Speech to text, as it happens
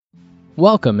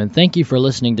Welcome, and thank you for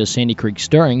listening to Sandy Creek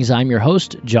Stirrings. I'm your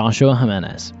host, Joshua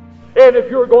Jimenez. And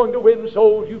if you're going to win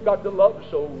souls, you've got to love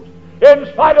souls. In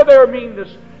spite of their meanness,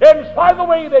 in spite of the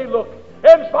way they look,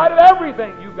 in spite of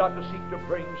everything, you've got to seek to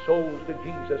bring souls to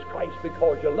Jesus Christ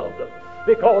because you love them,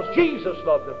 because Jesus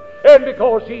loved them, and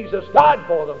because Jesus died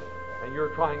for them, and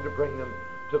you're trying to bring them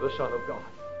to the Son of God.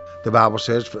 The Bible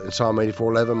says in Psalm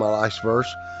 84:11, my last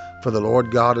verse, "For the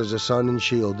Lord God is a sun and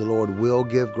shield. The Lord will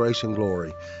give grace and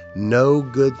glory. No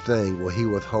good thing will he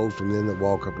withhold from them that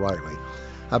walk uprightly."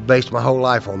 I've based my whole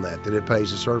life on that it pays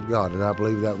to serve God, and I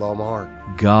believe that with all my heart.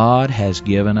 God has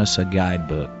given us a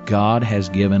guidebook. God has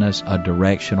given us a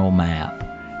directional map.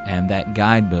 And that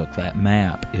guidebook, that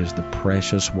map, is the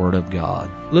precious Word of God.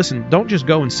 Listen, don't just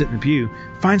go and sit in the pew.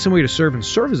 Find some way to serve, and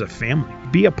serve as a family.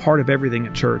 Be a part of everything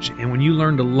at church. And when you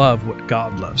learn to love what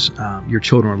God loves, your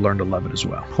children will learn to love it as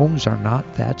well. Homes are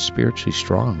not that spiritually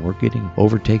strong. We're getting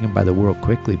overtaken by the world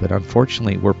quickly, but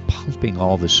unfortunately, we're pumping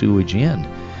all the sewage in.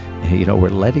 We're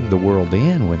letting the world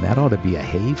in when that ought to be a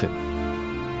haven.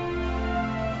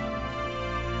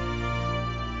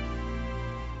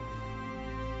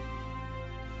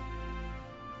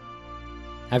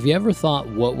 Have you ever thought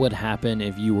what would happen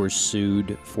if you were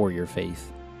sued for your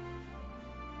faith?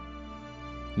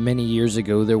 Many years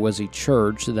ago, there was a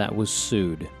church that was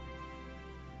sued.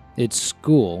 Its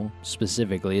school,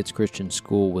 specifically its Christian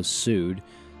school, was sued.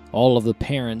 All of the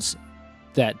parents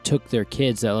that took their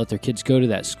kids, that let their kids go to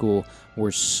that school,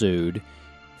 were sued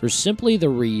for simply the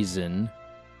reason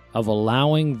of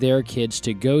allowing their kids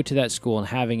to go to that school and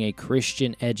having a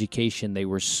Christian education. They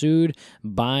were sued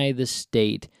by the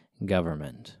state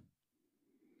government.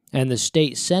 And the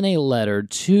state sent a letter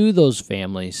to those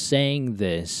families saying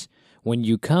this: when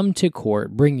you come to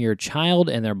court, bring your child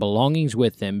and their belongings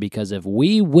with them, because if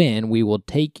we win, we will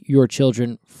take your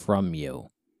children from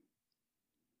you.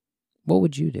 What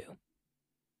would you do?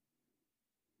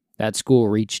 That school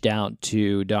reached out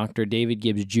to Dr. David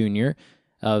Gibbs Jr.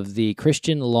 of the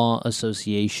Christian Law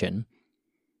Association.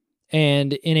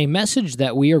 And in a message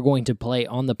that we are going to play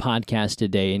on the podcast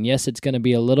today, and yes, it's going to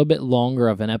be a little bit longer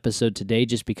of an episode today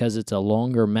just because it's a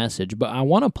longer message, but I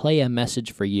want to play a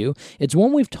message for you. It's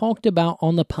one we've talked about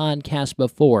on the podcast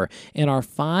before. In our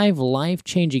 5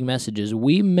 life-changing messages,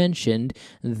 we mentioned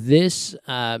this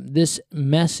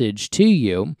message to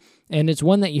you, and it's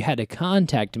one that you had to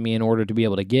contact me in order to be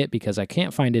able to get because I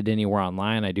can't find it anywhere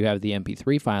online. I do have the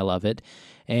MP3 file of it,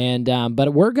 and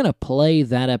but we're going to play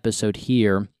that episode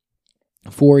here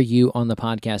for you on the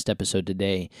podcast episode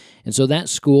today. And so that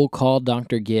school called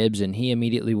Dr. Gibbs, and he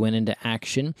immediately went into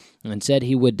action and said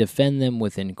he would defend them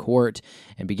within court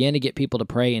and began to get people to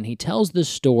pray. And he tells the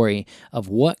story of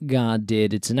what God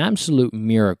did. It's an absolute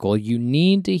miracle. You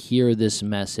need to hear this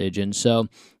message. And so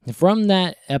from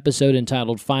that episode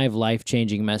entitled 5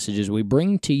 Life-Changing Messages, we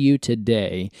bring to you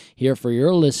today here for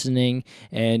your listening,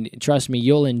 and trust me,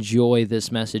 you'll enjoy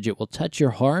this message. It will touch your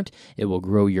heart, it will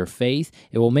grow your faith,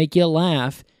 it will make you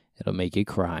laugh, it'll make you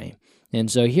cry.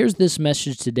 And so here's this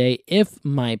message today, If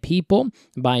My People,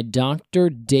 by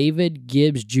Dr. David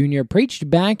Gibbs Jr., preached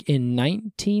back in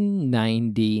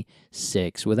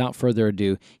 1996. Without further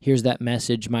ado, here's that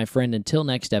message, my friend. Until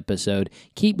next episode,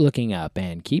 keep looking up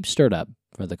and keep stirred up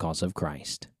for the cause of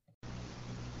Christ.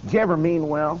 Did you ever mean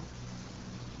well,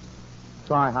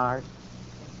 try hard,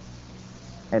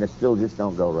 and it still just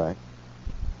don't go right?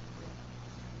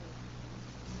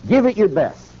 Give it your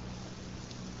best.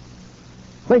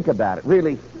 Think about it.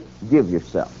 Really give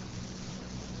yourself.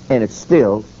 And it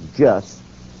still just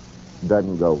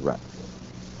doesn't go right.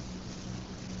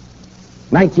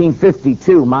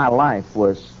 1952, my life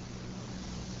was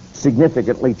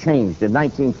significantly changed. In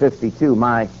 1952,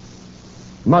 my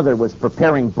mother was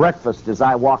preparing breakfast as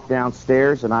I walked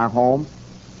downstairs in our home.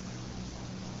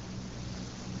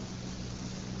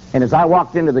 And as I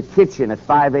walked into the kitchen at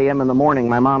 5 a.m. in the morning,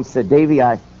 my mom said, "Davy,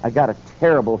 I got a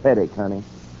terrible headache, honey."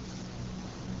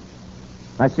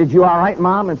 I said, "You all right,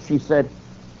 Mom?" And she said,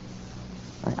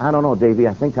 I don't know, Davy,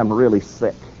 I think I'm really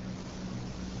sick."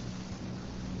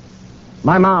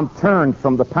 My mom turned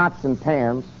from the pots and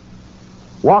pans,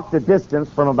 walked the distance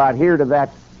from about here to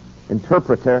that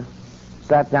interpreter,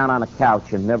 sat down on a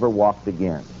couch, and never walked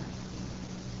again.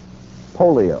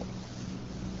 Polio.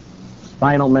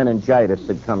 Spinal meningitis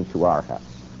had come to our house.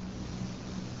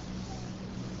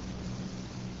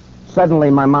 Suddenly,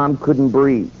 my mom couldn't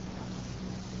breathe.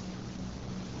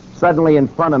 Suddenly, in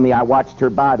front of me, I watched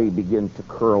her body begin to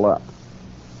curl up.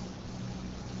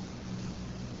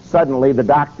 Suddenly, the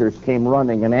doctors came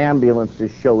running, and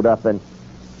ambulances showed up, and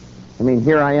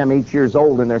here I am, 8 years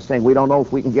old, and they're saying, "We don't know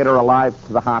if we can get her alive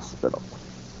to the hospital."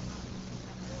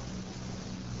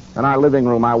 In our living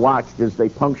room, I watched as they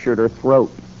punctured her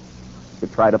throat to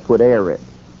try to put air in.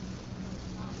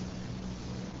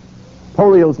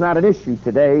 Polio's not an issue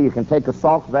today. You can take a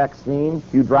Salk vaccine,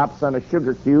 a few drops on a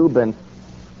sugar cube, and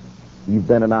you've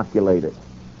been inoculated.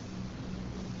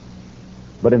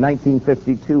 But in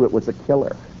 1952, it was a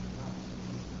killer.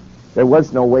 There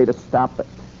was no way to stop it.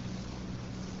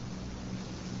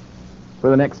 For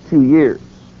the next 2 years,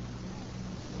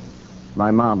 my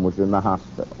mom was in the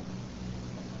hospital.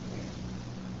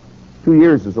 2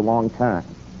 years is a long time.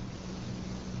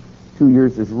 2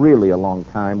 years is really a long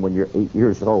time when you're 8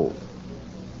 years old.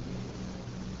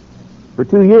 For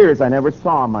 2 years, I never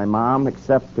saw my mom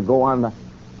except to go on the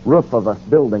roof of a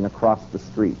building across the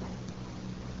street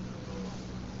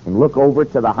and look over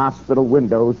to the hospital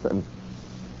windows, and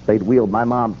they'd wheeled my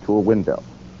mom to a window.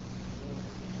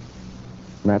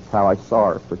 And that's how I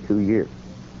saw her for 2 years.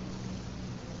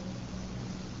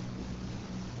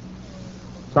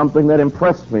 Something that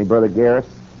impressed me, Brother Garris,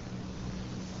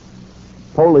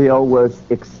 polio was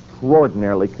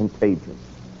extraordinarily contagious.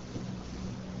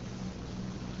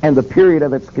 And the period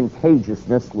of its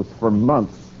contagiousness was for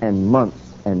months and months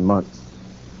and months.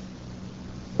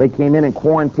 They came in and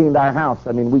quarantined our house.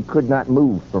 I mean, we could not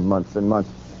move for months and months.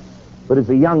 But as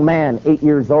a young man, 8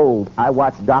 years old, I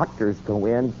watched doctors go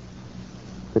in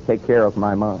to take care of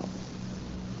my mom,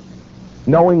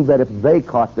 knowing that if they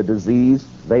caught the disease,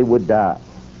 they would die.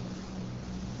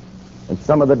 And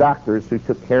some of the doctors who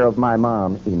took care of my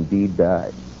mom indeed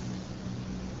died.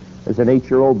 As an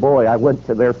 8-year-old boy, I went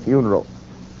to their funeral.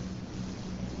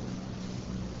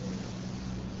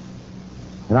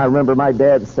 And I remember my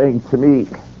dad saying to me,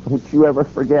 "Don't you ever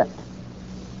forget,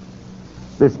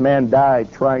 this man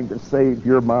died trying to save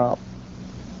your mom."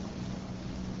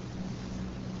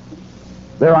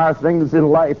 There are things in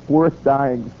life worth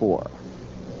dying for.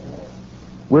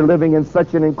 We're living in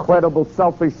such an incredible,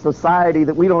 selfish society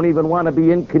that we don't even want to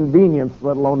be inconvenienced,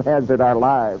 let alone hazard our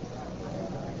lives.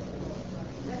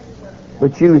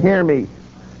 But you hear me.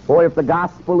 Boy, if the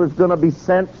gospel is going to be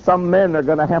sent, some men are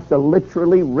going to have to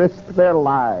literally risk their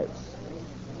lives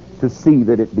to see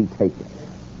that it be taken.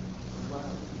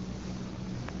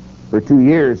 For 2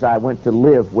 years, I went to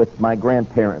live with my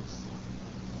grandparents,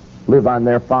 live on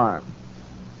their farm.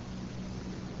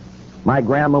 My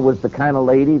grandma was the kind of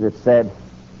lady that said,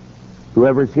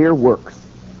 "Whoever's here works."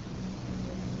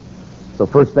 So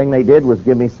first thing they did was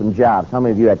give me some jobs. How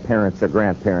many of you had parents or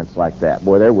grandparents like that?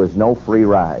 Boy, there was no free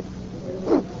ride.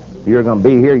 If you're going to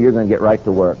be here, you're going to get right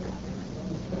to work.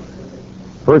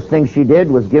 First thing she did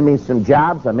was give me some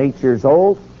jobs. I'm 8 years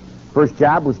old. First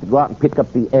job was to go out and pick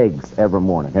up the eggs every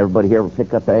morning. Everybody here ever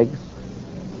pick up eggs?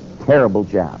 Terrible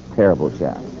job, terrible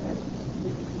job.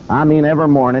 I mean, every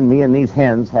morning, me and these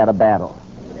hens had a battle.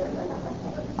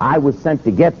 I was sent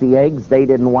to get the eggs. They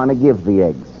didn't want to give the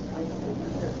eggs.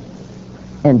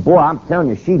 And boy, I'm telling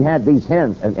you, she'd had these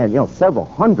hens, and you know, several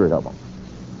hundred of them.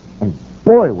 And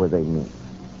boy, were they mean.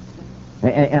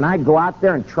 And I'd go out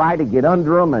there and try to get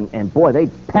under them, and boy,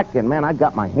 they'd peck, and man, I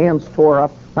got my hands tore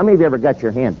up. How many of you ever got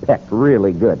your hand pecked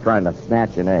really good trying to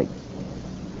snatch an egg?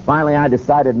 Finally, I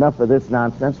decided enough of this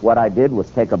nonsense. What I did was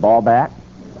take a ball bat,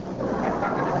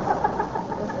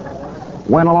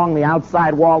 went along the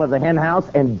outside wall of the hen house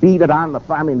and beat it on the,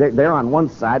 I mean, they're on one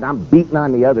side, I'm beating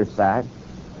on the other side.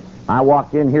 I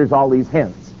walked in, here's all these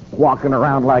hens walking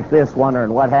around like this,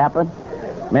 wondering what happened.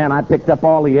 Man, I picked up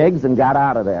all the eggs and got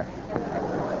out of there.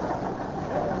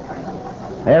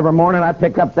 Every morning I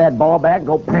pick up that ball bat,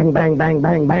 go bang, bang, bang,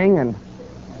 bang, bang, and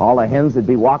all the hens would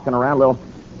be walking around. Little.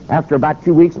 After about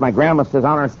 2 weeks, my grandma says, "I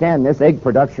don't understand, this egg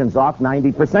production's off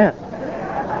 90%.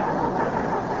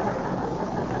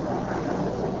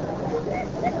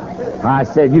 I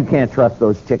said, "You can't trust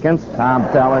those chickens, I'm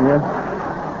telling you.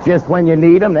 Just when you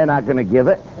need them, they're not going to give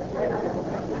it."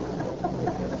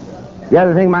 The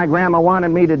other thing my grandma wanted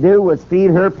me to do was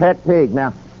feed her pet pig.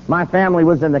 Now, my family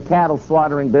was in the cattle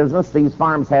slaughtering business. These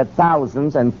farms had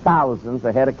thousands and thousands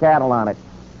of head of cattle on it.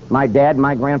 My dad and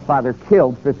my grandfather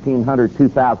killed 1,500,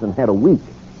 2,000 head a week.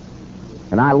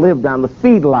 And I lived on the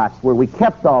feedlots where we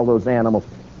kept all those animals.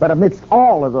 But amidst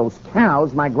all of those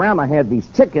cows, my grandma had these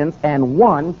chickens and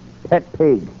one pet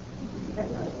pig.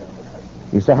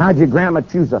 You say, how'd your grandma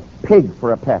choose a pig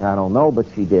for a pet? I don't know, but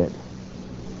she did.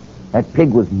 That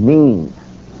pig was mean.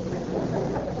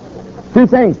 Two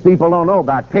things people don't know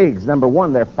about pigs. Number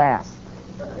one, they're fast.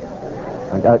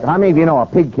 How many of you know a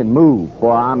pig can move?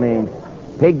 Boy, I mean,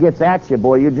 pig gets at you,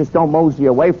 boy, you just don't mosey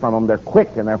away from them. They're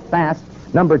quick and they're fast.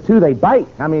 Number two, they bite.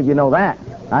 How many of you know that?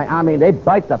 I mean, they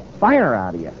bite the fire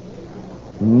out of you.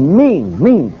 Mean,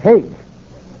 mean pig.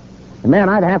 And man,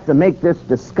 I'd have to make this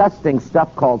disgusting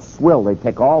stuff called swill. They'd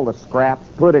take all the scraps,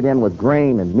 put it in with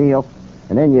grain and meal,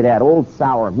 and then you'd add old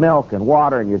sour milk and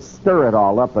water, and you'd stir it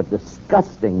all up, a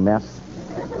disgusting mess.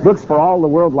 Looks for all the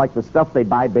world like the stuff they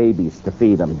buy babies to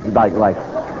feed them. Like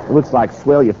it looks like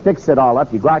swill. You fix it all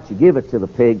up, you go out, you give it to the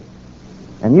pig,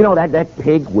 and you know that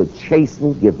pig would chase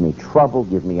me, give me trouble,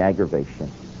 give me aggravation.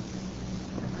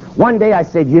 One day I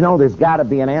said, you know, there's got to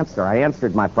be an answer. I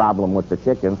answered my problem with the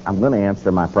chicken. I'm going to answer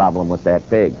my problem with that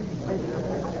pig.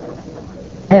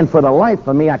 And for the life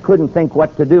of me, I couldn't think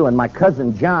what to do. And my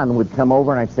cousin John would come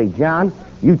over, and I'd say, John,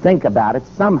 you think about it.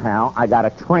 Somehow I got to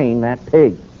train that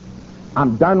pig.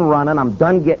 I'm done running. I'm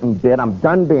done getting bit. I'm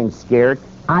done being scared.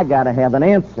 I got to have an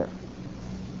answer.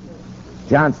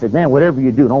 John said, man, whatever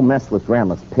you do, don't mess with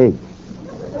Grandma's pig.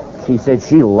 She said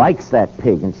she likes that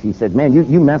pig. And she said, man,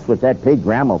 you mess with that pig,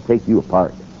 Grandma will take you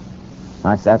apart.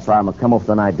 I said, that's right, I'm going to come up with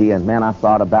an idea. And man, I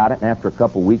thought about it. And after a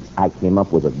couple weeks, I came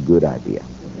up with a good idea.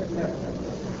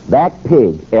 That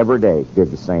pig every day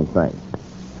did the same thing.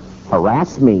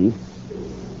 Harass me,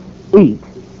 eat,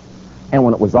 and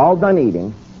when it was all done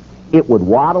eating, it would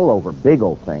waddle over, big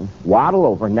old thing, waddle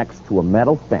over next to a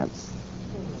metal fence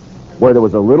where there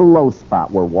was a little low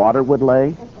spot where water would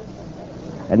lay,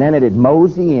 and then it'd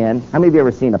mosey in. How many of you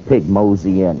ever seen a pig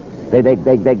mosey in? They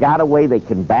got a way they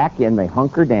can back in, they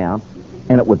hunker down,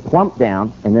 and it would plump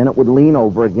down, and then it would lean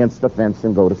over against the fence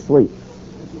and go to sleep.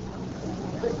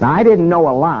 Now, I didn't know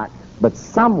a lot, but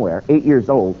somewhere, 8 years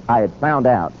old, I had found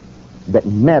out that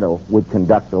metal would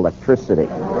conduct electricity.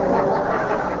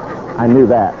 I knew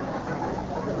that.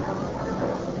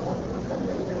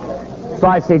 So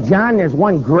I said, John, there's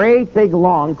one great big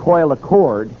long coil of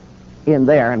cord in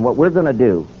there, and what we're going to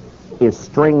do is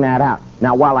string that out.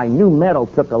 Now, while I knew metal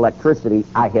took electricity,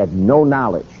 I had no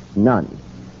knowledge, none,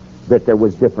 that there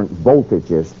was different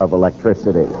voltages of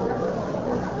electricity.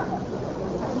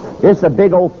 It's a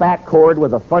big old fat cord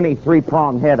with a funny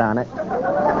three-pronged head on it.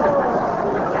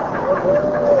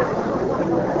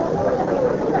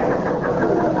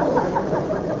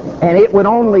 And it would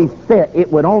only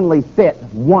fit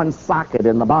one socket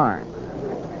in the barn.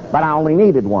 But I only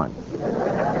needed one.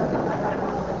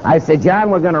 I said, John,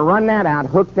 we're going to run that out,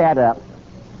 hook that up.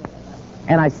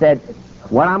 And I said,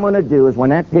 what I'm going to do is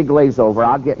when that pig lays over,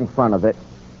 I'll get in front of it.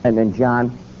 And then,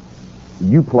 John,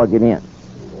 you plug it in.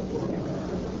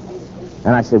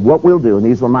 And I said, what we'll do, and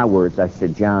these were my words, I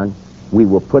said, John, we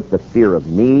will put the fear of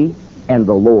me and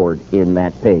the Lord in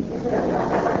that pig.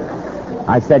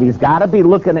 I said, he's got to be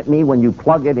looking at me when you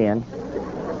plug it in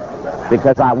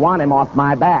because I want him off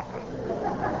my back.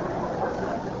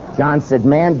 John said,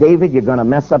 man, David, you're going to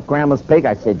mess up Grandma's pig.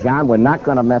 I said, John, we're not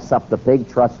going to mess up the pig.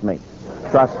 Trust me.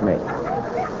 Trust me.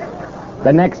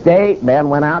 The next day, man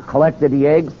went out, collected the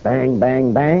eggs, bang,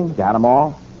 bang, bang, got them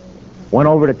all. Went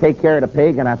over to take care of the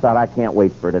pig, and I thought, I can't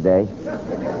wait for today.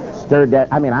 Stirred that.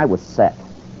 I mean, I was set.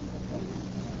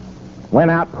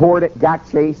 Went out, poured it, got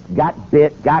chased, got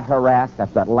bit, got harassed. I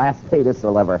thought, last day this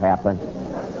will ever happen.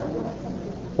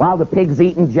 While the pig's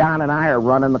eating, John and I are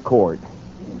running the cord.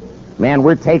 Man,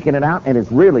 we're taking it out, and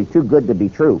it's really too good to be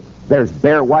true. There's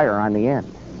bare wire on the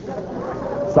end.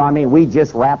 So, I mean, we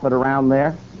just wrap it around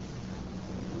there.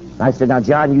 I said, now,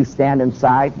 John, you stand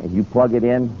inside, and you plug it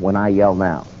in when I yell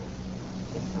now.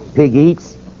 Pig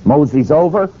eats, moseys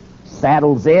over,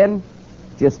 saddles in,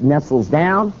 just nestles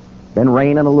down, then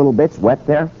raining a little bit, it's wet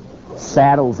there,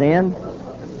 saddles in,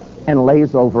 and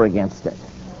lays over against it.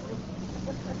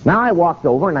 Now I walked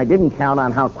over, and I didn't count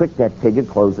on how quick that pig had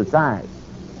closed its eyes.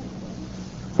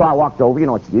 So I walked over, you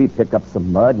know what you do, you pick up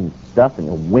some mud and stuff, and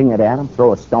you wing it at him,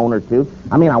 throw a stone or two.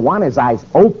 I mean, I want his eyes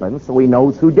open so he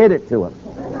knows who did it to him.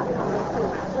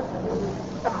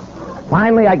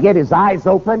 Finally, I get his eyes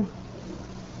open,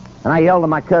 and I yell to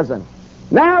my cousin,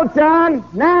 now, John,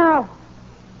 now!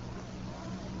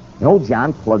 And old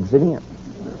John plugs it in.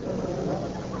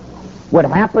 What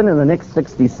happened in the next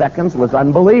 60 seconds was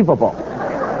unbelievable.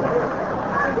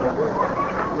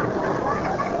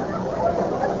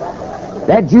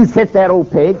 That juice hit that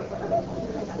old pig,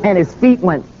 and his feet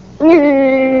went,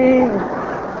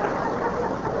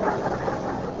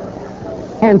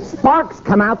 and sparks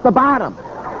come out the bottom.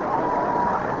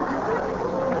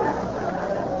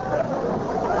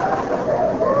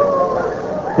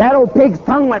 That old pig's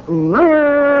tongue went,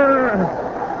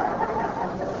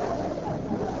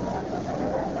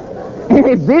 and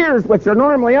his ears, which are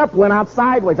normally up, went out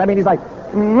sideways. I mean, he's like,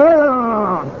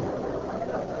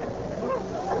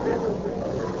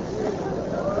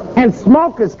 and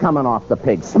smoke is coming off the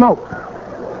pig. Smoke.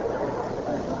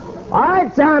 All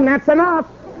right, John, that's enough.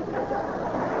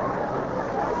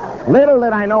 Little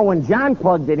did I know when John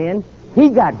plugged it in, he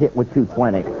got hit with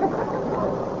 220.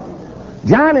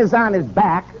 John is on his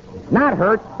back, not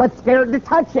hurt, but scared to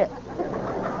touch it.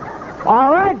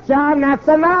 All right, John, that's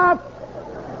enough.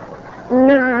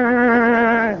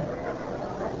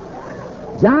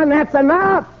 John, that's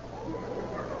enough.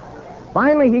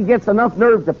 Finally, he gets enough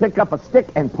nerve to pick up a stick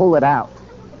and pull it out.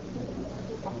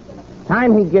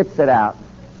 Time he gets it out,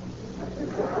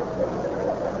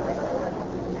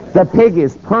 the pig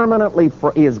is permanently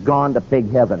is gone to pig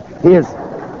heaven.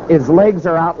 His legs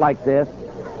are out like this.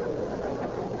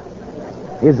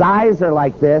 His eyes are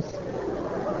like this.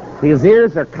 His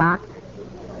ears are cocked.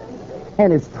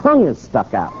 And his tongue is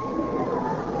stuck out.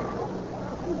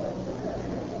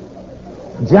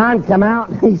 John come out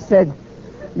and he said,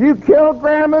 "You killed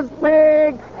Grandma's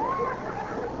pig."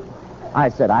 I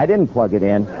said, "I didn't plug it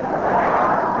in."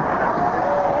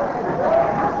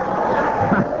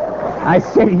 I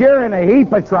said, "You're in a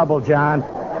heap of trouble, John."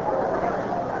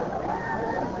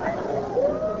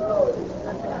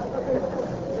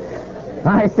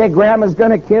 I said, "Grandma's going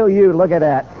to kill you. Look at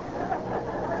that."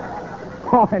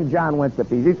 Oh, and John went to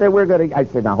pieces. He said, "We're going to..." I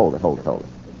said, "Now, hold it.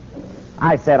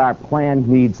 I said, "Our plan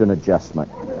needs an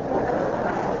adjustment."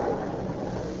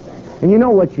 And you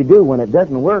know what you do when it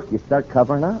doesn't work? You start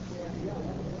covering up.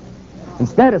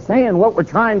 Instead of saying what we're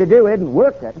trying to do isn't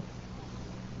working,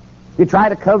 you try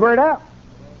to cover it up.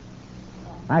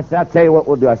 I said, "I'll tell you what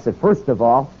we'll do." I said, "First of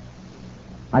all,"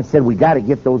 I said, "we got to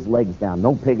get those legs down.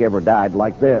 No pig ever died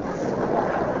like this."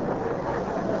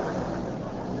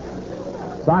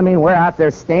 So, I mean, we're out there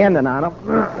standing on them,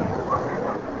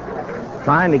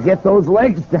 trying to get those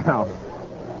legs down.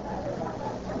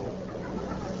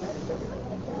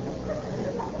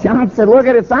 John said, "Look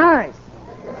at its eyes."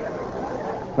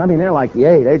 I mean, they're like,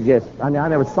 yay, I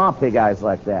never saw pig eyes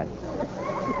like that.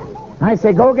 I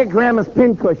said, "Go get Grandma's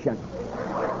pincushion."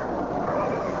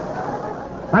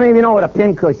 I mean, you know what a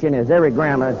pincushion is, every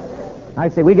grandma. I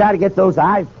said, "We got to get those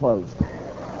eyes closed."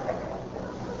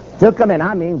 Took them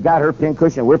and, got her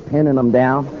pincushion. We're pinning them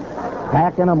down,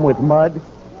 packing them with mud.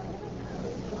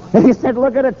 And he said,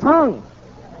 "Look at the tongue."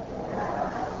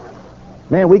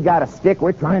 Man, we got a stick.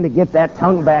 We're trying to get that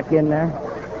tongue back in there.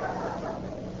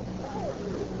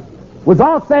 Was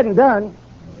all said and done.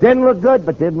 Didn't look good,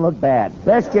 but didn't look bad.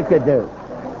 Best you could do.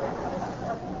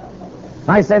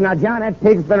 I said, "Now, John, that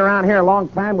pig's been around here a long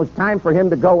time. It was time for him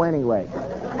to go anyway."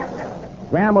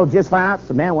 Grandma just found out.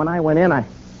 So, man, when I went in, I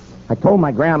told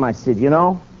my grandma, I said, "You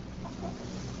know,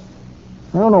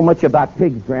 I don't know much about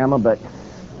pigs, Grandma, but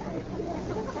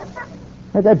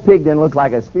that pig didn't look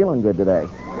like it was feeling good today."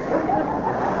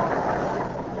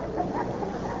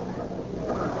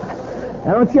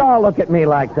 Now, don't you all look at me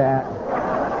like that.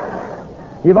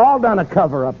 You've all done a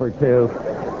cover-up or two.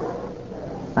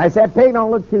 I said, "Pig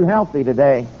don't look too healthy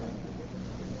today."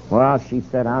 Well, she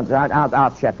said,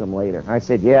 I'll check him later. I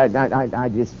said, "Yeah, I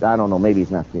don't know, maybe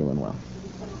he's not feeling well."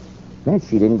 Man,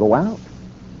 she didn't go out.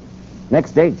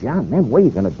 Next day, "John, man, what are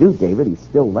you going to do, David? He's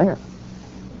still there."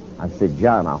 I said,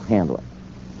 "John, I'll handle it.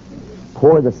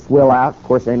 Pour the swill out." Of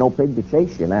course, ain't no pig to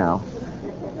chase you now.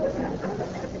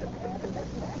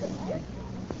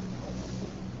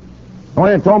 I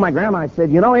went and told my grandma, I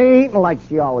said, "You know, he ain't eating like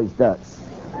she always does.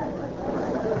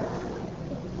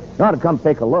 You ought to come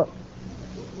take a look."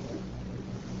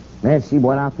 Man, she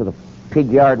went out to the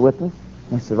pig yard with me.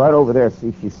 I said, "Right over there, see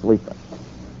if she's sleeping."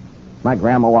 My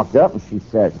grandma walked up and she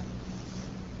said,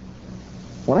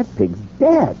 "Well, that pig's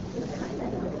dead."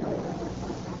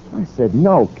 I said,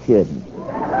 "No kidding."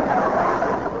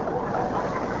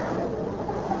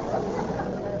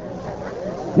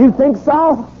 "You think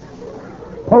so?"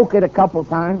 Poke it a couple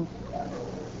times.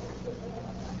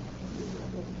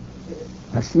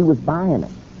 Now, she was buying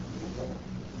it.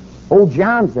 Old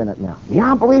John's in it now.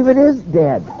 "Yeah, I believe it is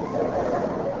dead."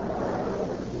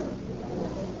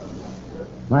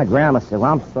 My grandma said,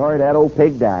 "Well, I'm sorry that old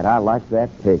pig died. I like that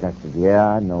pig." I said, "Yeah,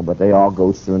 I know, but they all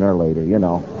go sooner or later, you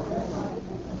know."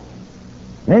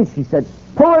 Then she said,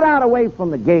 "Pull it out away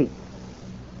from the gate."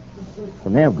 So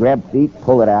man, grab feet,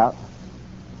 pull it out.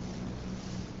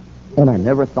 And I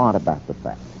never thought about the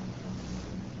fact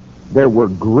there were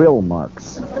grill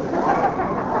marks.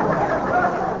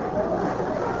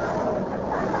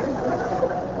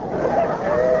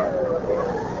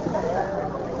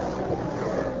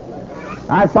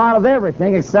 I thought of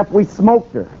everything except we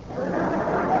smoked her.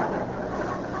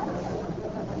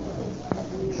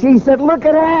 She said, "Look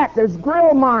at that, there's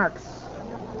grill marks."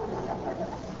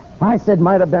 I said,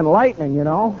 "Might have been lightning, you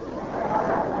know."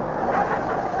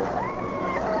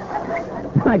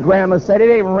 My grandma said, "It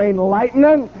ain't raining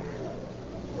lightning."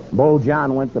 Bo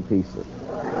John went to pieces.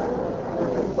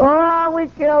 "Oh, we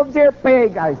killed your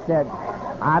pig," I said.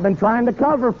 "I've been trying to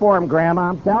cover for him, Grandma,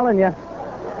 I'm telling you."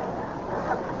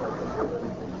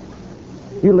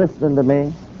 You listening to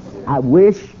me? I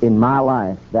wish in my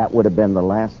life that would have been the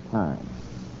last time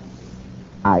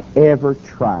I ever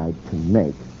tried to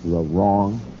make the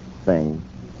wrong thing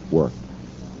work.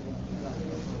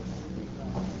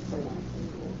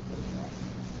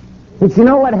 But you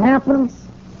know what happens?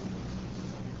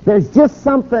 There's just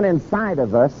something inside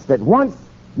of us that once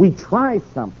we try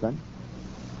something,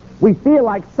 we feel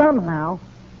like somehow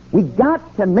we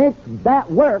got to make that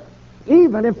work,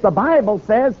 even if the Bible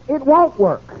says it won't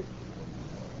work.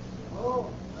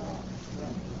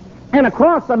 And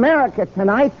across America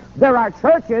tonight, there are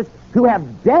churches who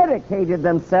have dedicated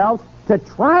themselves to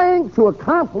trying to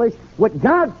accomplish what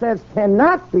God says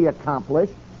cannot be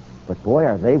accomplished, but boy,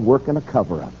 are they working a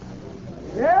cover-up.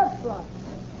 Yes, sir.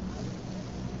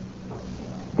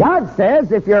 God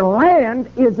says if your land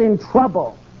is in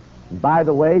trouble, by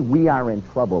the way, we are in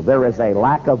trouble. There is a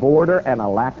lack of order and a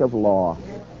lack of law.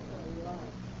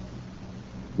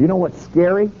 You know what's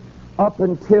scary? Up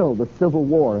until the Civil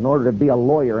War, in order to be a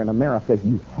lawyer in America,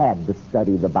 you had to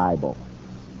study the Bible.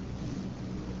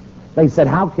 They said,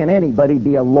 how can anybody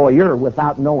be a lawyer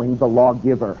without knowing the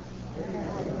lawgiver?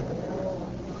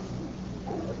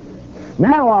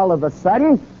 Now, all of a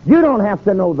sudden, you don't have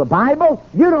to know the Bible.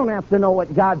 You don't have to know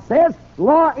what God says.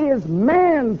 Law is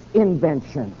man's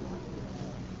invention.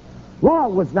 Law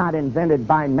was not invented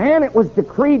by man. It was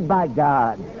decreed by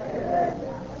God.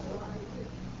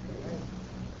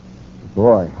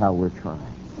 Boy, how we're trying.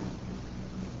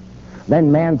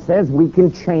 Then man says we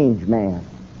can change man.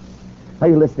 Are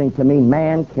you listening to me?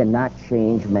 Man cannot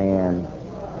change man.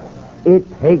 It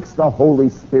takes the Holy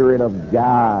Spirit of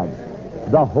God,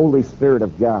 the Holy Spirit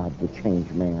of God, to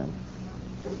change man.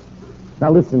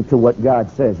 Now listen to what God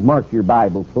says. Mark your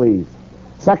Bible, please.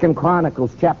 2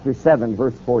 Chronicles chapter 7,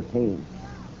 verse 14.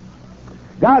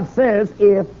 God says,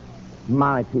 if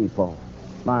my people.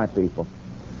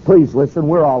 Please listen,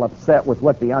 we're all upset with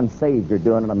what the unsaved are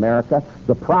doing in America.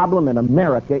 The problem in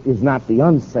America is not the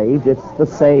unsaved, it's the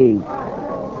saved.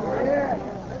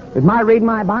 If I read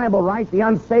my Bible right, the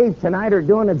unsaved tonight are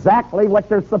doing exactly what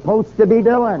they're supposed to be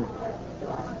doing.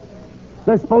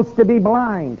 They're supposed to be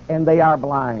blind, and they are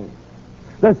blind.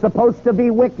 They're supposed to be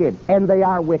wicked, and they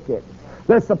are wicked.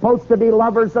 They're supposed to be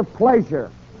lovers of pleasure,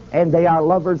 and they are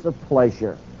lovers of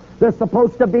pleasure. They're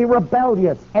supposed to be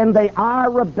rebellious, and they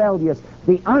are rebellious.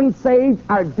 The unsaved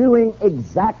are doing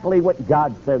exactly what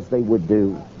God says they would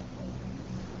do.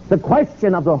 The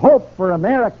question of the hope for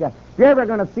America, if you're ever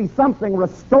going to see something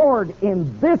restored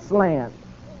in this land,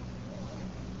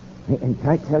 and can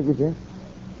I tell you this?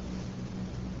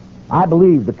 I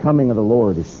believe the coming of the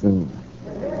Lord is soon.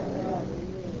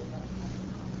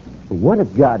 But what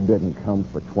if God doesn't come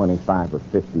for 25 or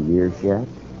 50 years yet?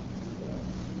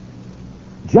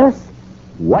 Just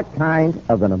what kind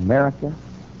of an America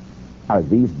are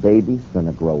these babies going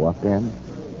to grow up in?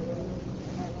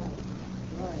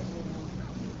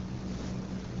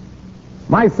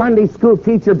 My Sunday school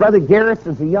teacher, Brother Garris,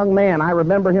 is a young man. I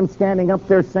remember him standing up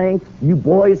there saying, you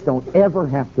boys don't ever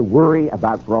have to worry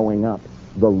about growing up.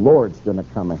 The Lord's going to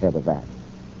come ahead of that.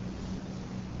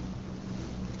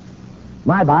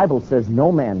 My Bible says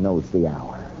no man knows the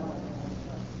hour.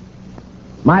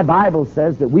 My Bible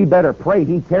says that we better pray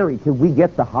he tarry till we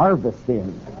get the harvest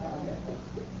in.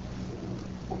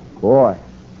 Boy,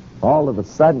 all of a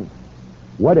sudden,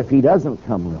 what if he doesn't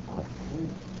come real quick?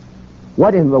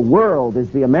 What in the world is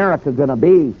the America going to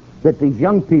be that these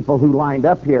young people who lined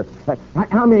up here,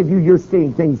 how many of you're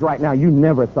seeing things right now you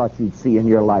never thought you'd see in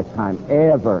your lifetime,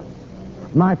 ever?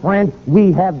 My friend,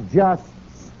 we have just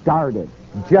started.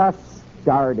 Just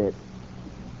started.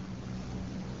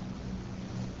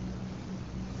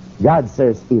 God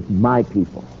says, if my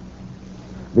people.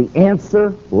 The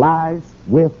answer lies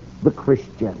with the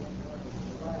Christian.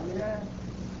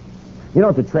 You know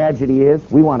what the tragedy is?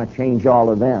 We want to change all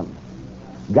of them.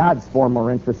 God's far more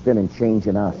interested in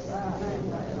changing us.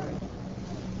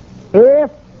 If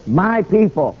my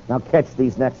people, now catch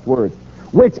these next words,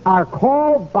 which are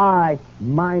called by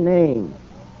my name.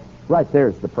 Right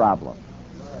there's the problem.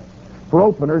 For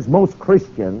openers, most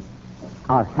Christians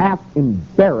are half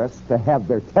embarrassed to have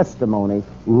their testimony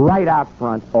right out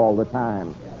front all the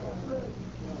time.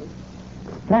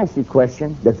 Can I ask you a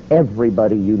question? Does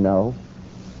everybody you know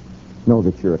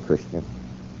that you're a Christian?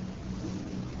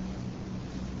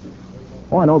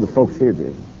 Oh, I know the folks here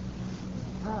do.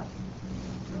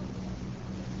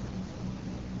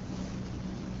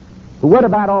 But what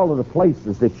about all of the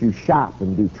places that you shop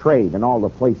and do trade and all the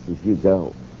places you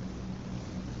go?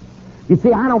 You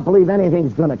see, I don't believe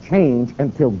anything's going to change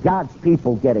until God's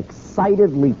people get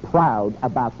excitedly proud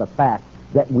about the fact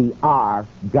that we are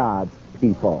God's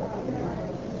people.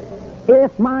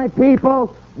 If my people,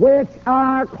 which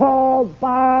are called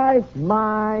by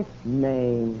my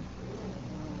name.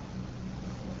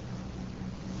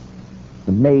 It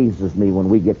amazes me when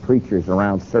we get preachers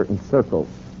around certain circles,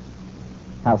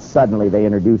 how suddenly they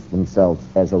introduce themselves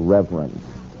as a reverend,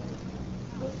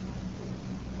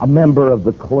 a member of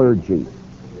the clergy.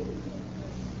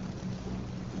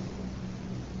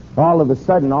 All of a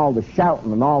sudden, all the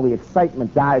shouting and all the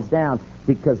excitement dies down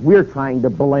because we're trying to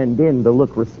blend in to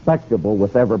look respectable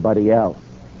with everybody else.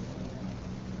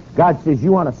 God says,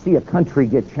 you want to see a country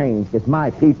get changed? It's my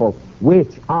people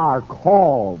which are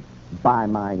called by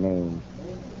my name.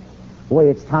 Boy,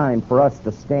 it's time for us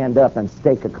to stand up and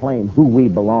stake a claim who we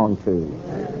belong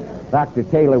to. Dr.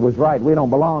 Taylor was right. We don't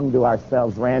belong to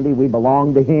ourselves, Randy. We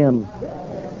belong to Him.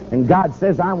 And God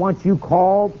says, I want you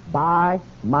called by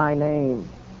my name.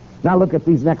 Now look at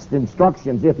these next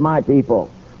instructions. If my people,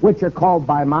 which are called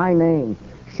by my name,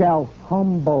 shall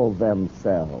humble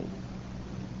themselves.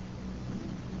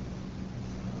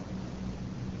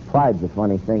 Pride's a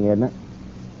funny thing, isn't it?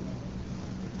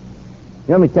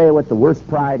 Let me tell you what the worst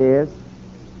pride is.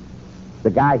 The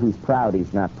guy who's proud,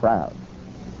 he's not proud.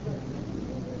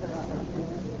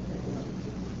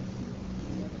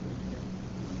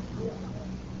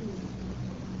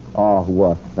 Oh,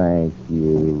 well, thank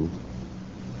you.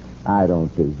 I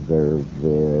don't deserve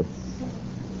this.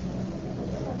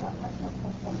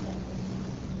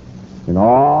 And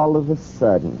all of a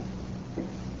sudden,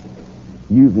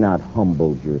 you've not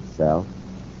humbled yourself.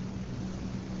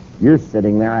 You're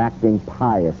sitting there acting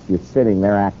pious. You're sitting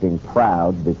there acting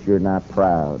proud, but you're not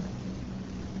proud.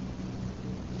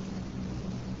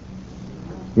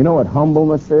 You know what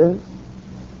humbleness is?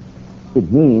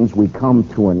 It means we come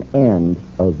to an end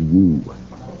of you.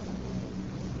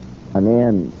 An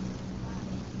end.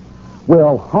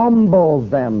 Will humble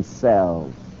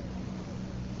themselves.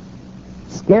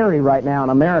 Scary right now in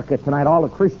America tonight. All the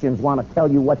Christians want to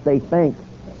tell you what they think.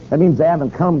 That means they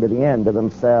haven't come to the end of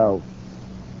themselves.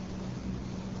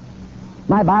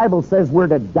 My Bible says we're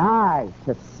to die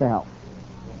to self.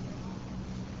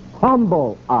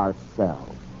 Humble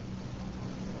ourselves.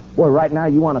 Boy, right now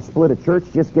you want to split a church,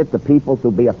 just get the people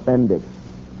to be offended.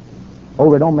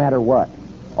 Oh, it don't matter what.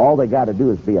 All they got to do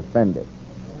is be offended.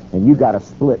 And you got to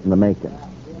split in the making.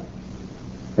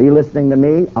 Are you listening to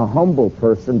me? A humble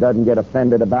person doesn't get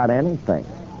offended about anything.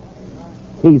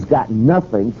 He's got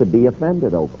nothing to be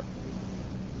offended over.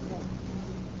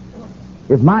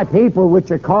 If my people,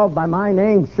 which are called by my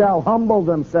name, shall humble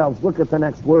themselves, look at the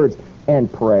next words,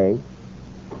 and pray.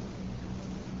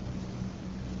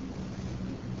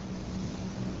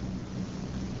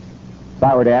 If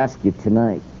I were to ask you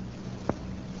tonight,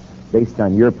 based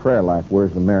on your prayer life,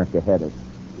 where's America headed?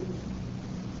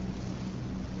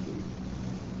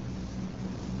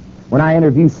 When I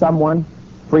interview someone,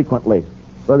 frequently,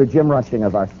 Brother Jim Rushing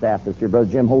of our staff is here.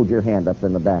 Brother Jim, hold your hand up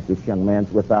in the back. This young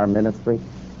man's with our ministry.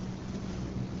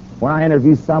 When I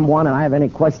interview someone and I have any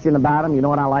question about them, you know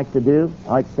what I like to do? I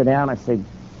like to sit down. I say,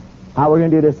 how we're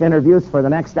going to do this interview is for the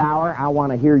next hour, I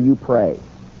want to hear you pray.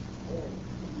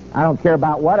 I don't care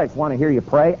about what. I just want to hear you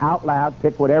pray out loud.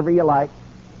 Pick whatever you like.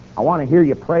 I want to hear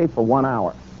you pray for 1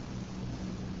 hour.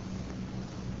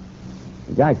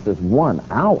 The guy says, 1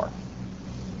 hour?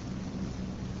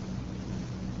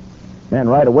 Man,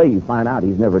 right away you find out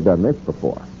he's never done this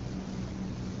before.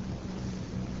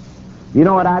 You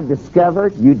know what I've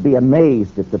discovered? You'd be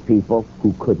amazed at the people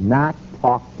who could not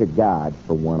talk to God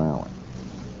for 1 hour.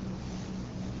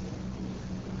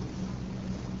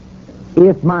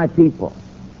 If my people,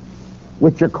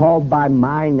 which are called by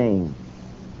my name,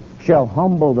 shall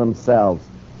humble themselves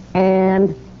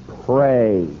and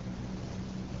pray.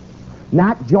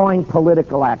 Not join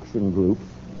political action groups.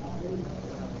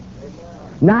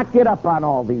 Not get up on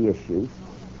all the issues.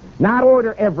 Not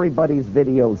order everybody's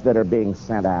videos that are being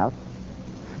sent out.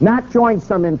 Not join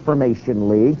some information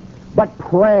league, but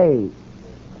pray.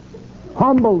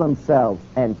 Humble themselves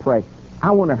and pray.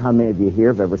 I wonder how many of you here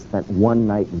have ever spent one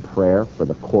night in prayer for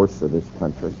the course of this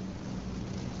country.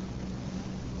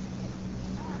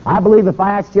 I believe if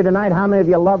I asked you tonight how many of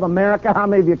you love America, how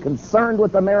many of you are concerned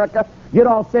with America, you'd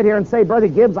all sit here and say, Brother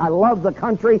Gibbs, I love the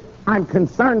country, I'm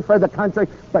concerned for the country,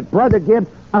 but Brother Gibbs,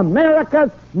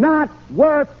 America's not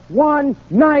worth one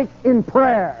night in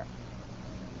prayer.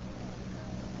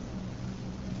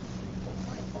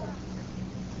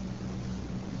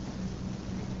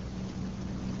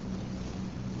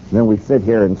 Then we sit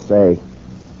here and say,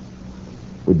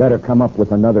 we better come up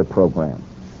with another program.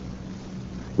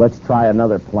 Let's try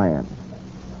another plan.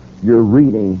 You're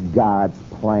reading God's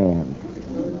plan.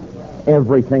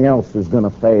 Everything else is going to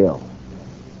fail.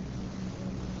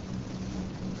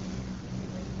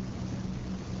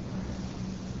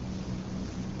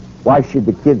 Why should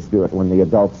the kids do it when the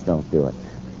adults don't do it?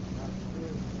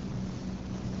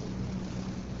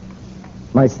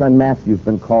 My son Matthew's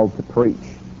been called to preach.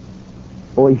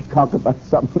 Boy, you talk about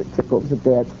something that tickles a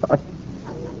dad's heart.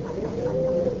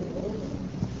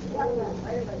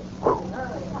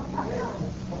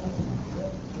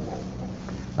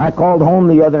 I called home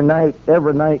the other night.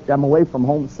 Every night, I'm away from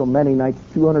home so many nights,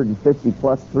 250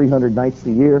 plus 300 nights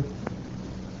a year.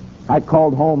 I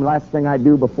called home. Last thing I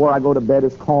do before I go to bed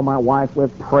is call my wife. We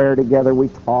have prayer together. We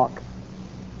talk.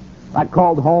 I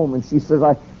called home, and she says,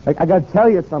 I got to tell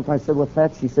you something. I said, what's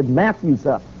that? She said, Matthew's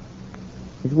up.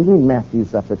 I said, what do you mean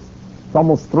Matthew's up? It's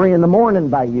almost 3 in the morning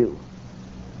by you.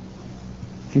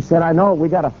 She said, I know. We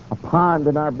got a pond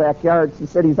in our backyard. She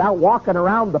said, he's out walking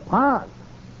around the pond.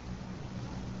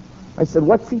 I said,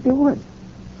 what's he doing?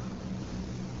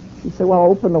 She said, well,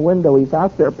 open the window. He's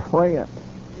out there praying.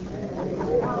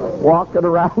 Walking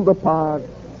around the pond.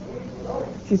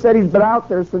 She said he's been out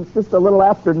there since just a little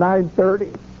after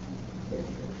 9:30.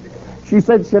 She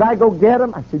said, should I go get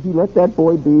him? I said, you let that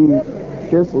boy be.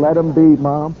 Just let him be,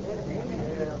 Mom.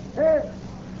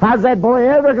 How's that boy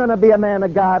ever going to be a man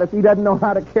of God if he doesn't know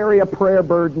how to carry a prayer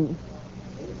burden?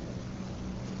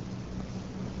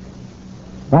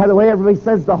 By the way, everybody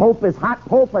says the hope is hot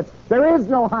pulpits. There is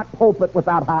no hot pulpit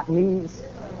without hot knees.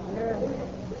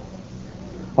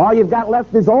 All you've got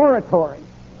left is oratory.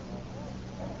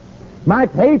 My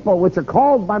people, which are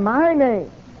called by my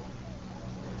name,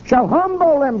 shall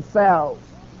humble themselves,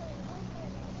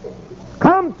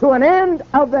 come to an end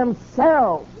of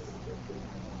themselves,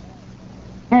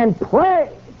 and pray.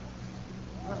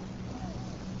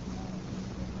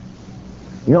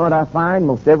 You know what I find?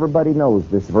 Most everybody knows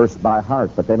this verse by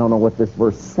heart, but they don't know what this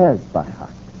verse says by heart.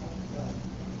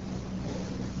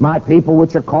 My people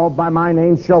which are called by my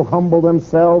name shall humble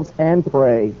themselves and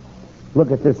pray.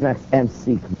 Look at this next. And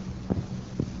seek.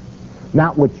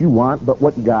 Not what you want, but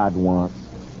what God wants.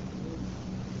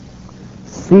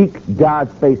 Seek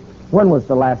God's face. When was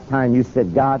the last time you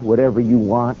said, God, whatever you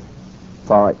want,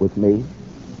 it's all right with me?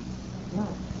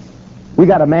 We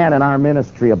got a man in our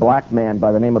ministry, a black man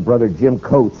by the name of Brother Jim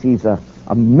Coates. He's a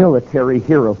military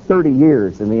hero, 30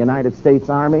 years in the United States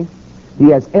Army. He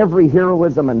has every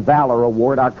heroism and valor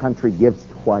award our country gives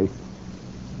twice.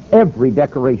 Every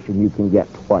decoration you can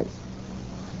get twice.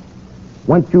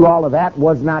 Went through all of that,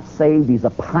 was not saved. He's a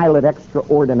pilot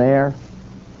extraordinaire.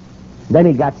 Then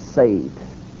he got saved.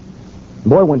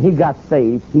 Boy, when he got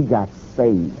saved, he got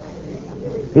saved.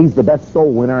 He's the best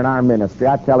soul winner in our ministry.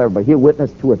 I tell everybody, he'll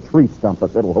witness to a tree stump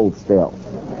if it'll hold still.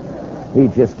 He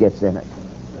just gets in it.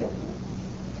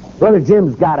 Brother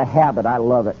Jim's got a habit. I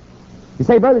love it. You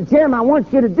say, Brother Jim, I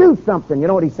want you to do something. You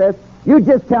know what he says? You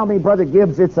just tell me, Brother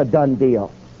Gibbs, it's a done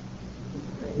deal.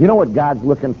 You know what God's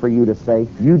looking for you to say?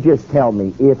 You just tell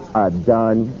me it's a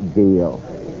done deal.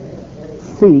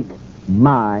 Seek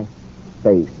my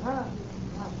face.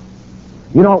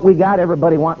 You know what we got?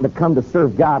 Everybody wanting to come to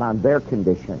serve God on their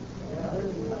conditions.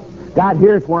 God,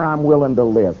 here's where I'm willing to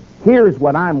live. Here's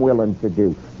what I'm willing to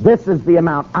do. This is the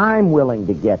amount I'm willing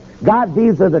to get. God,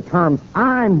 these are the terms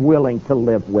I'm willing to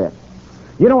live with.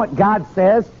 You know what God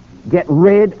says? Get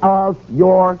rid of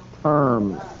your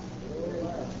terms.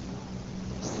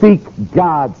 Seek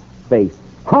God's face.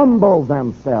 Humble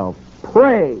themselves.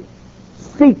 Pray.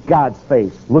 Seek God's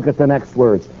face. Look at the next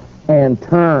words. And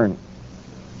turn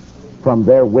from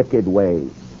their wicked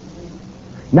ways.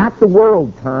 Not the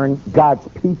world turn, God's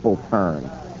people turn. You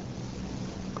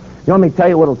know, let me tell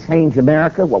you what will change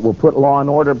America, what will put law and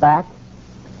order back,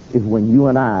 is when you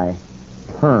and I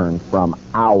turn from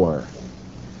our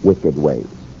wicked ways.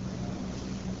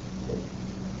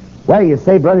 Well, you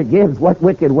say, Brother Gibbs, what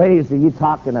wicked ways are you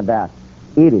talking about?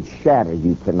 It'd shatter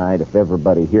you tonight if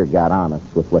everybody here got honest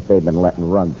with what they've been letting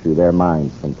run through their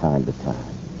minds from time to time.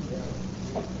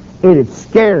 It'd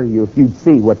scare you if you'd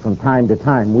see what from time to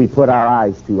time we put our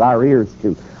eyes to, our ears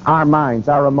to, our minds,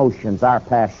 our emotions, our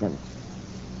passions.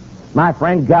 My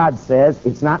friend, God says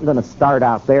it's not going to start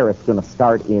out there, it's going to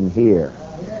start in here.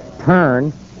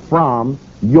 Turn from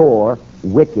your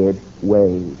wicked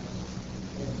ways.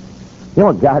 You know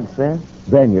what God says?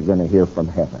 Then you're going to hear from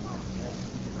heaven.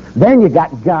 Then you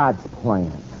got God's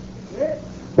plan.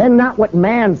 Then not what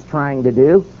man's trying to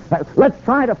do. Let's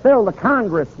try to fill the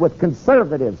Congress with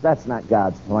conservatives. That's not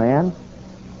God's plan.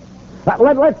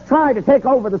 Let's try to take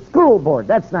over the school board.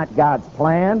 That's not God's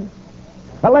plan.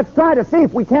 Let's try to see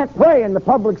if we can't pray in the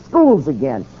public schools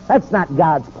again. That's not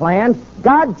God's plan.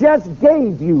 God just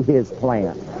gave you his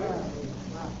plan.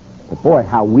 But boy,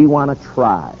 how we want to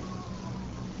try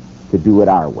to do it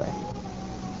our way.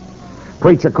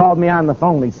 Preacher called me on the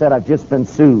phone. He said, I've just been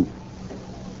sued.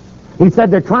 He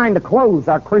said they're trying to close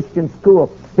our Christian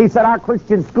school. He said our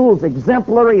Christian school's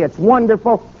exemplary, it's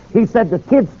wonderful. He said the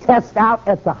kids test out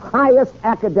at the highest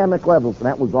academic levels, and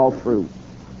that was all true.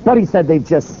 But he said they've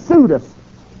just sued us.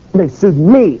 They sued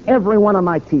me, every one of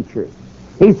my teachers.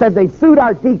 He said they sued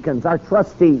our deacons, our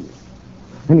trustees.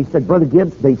 And he said, Brother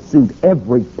Gibbs, they sued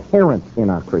every parent in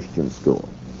our Christian school.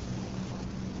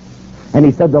 And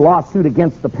he said the lawsuit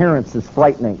against the parents is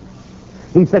frightening.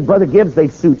 He said, Brother Gibbs, they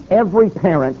sued every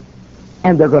parent,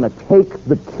 and they're going to take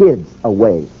the kids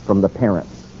away from the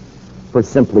parents for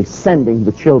simply sending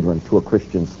the children to a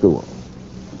Christian school.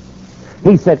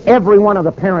 He said every one of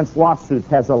the parents' lawsuits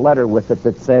has a letter with it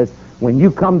that says, when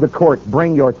you come to court,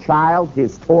 bring your child,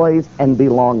 his toys, and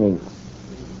belongings.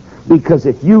 Because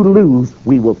if you lose,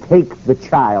 we will take the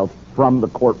child from the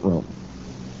courtroom.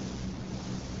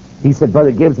 He said,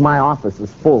 Brother Gibbs, my office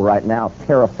is full right now of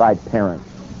terrified parents.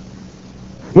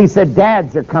 He said,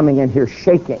 dads are coming in here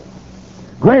shaking.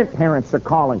 Grandparents are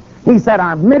calling. He said,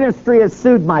 our ministry is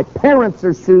sued, my parents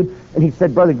are sued. And he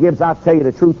said, Brother Gibbs, I'll tell you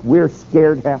the truth, we're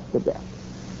scared half to death.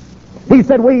 He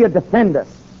said, will you defend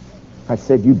us? I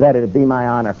said, you bet, it'd be my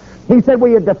honor. He said,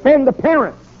 will you defend the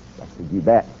parents? I said, you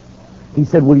bet. He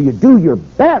said, will you do your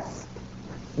best?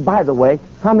 By the way,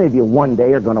 how many of you one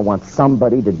day are going to want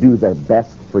somebody to do their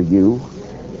best for you?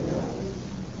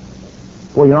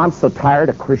 Well, you know, I'm so tired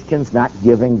of Christians not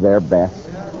giving their best.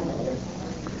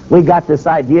 We got this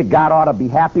idea God ought to be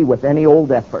happy with any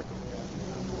old effort.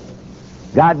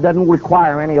 God doesn't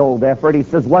require any old effort. He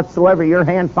says, whatsoever your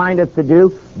hand findeth to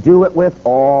do, do it with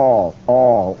all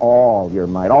your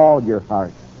might, all your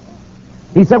heart.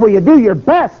 He said, will you do your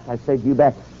best? I said, you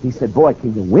bet. He said, boy,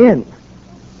 can you win?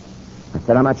 I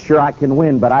said, I'm not sure I can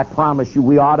win, but I promise you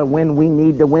we ought to win. We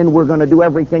need to win. We're going to do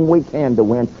everything we can to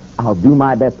win. I'll do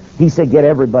my best. He said, get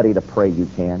everybody to pray you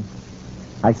can.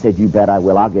 I said, you bet I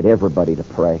will. I'll get everybody to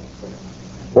pray.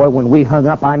 Boy, when we hung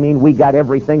up, I mean, we got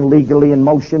everything legally in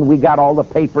motion. We got all the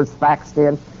papers faxed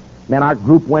in. Man, our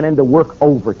group went into work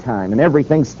overtime, and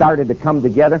everything started to come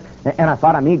together. And I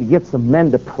thought, I need to get some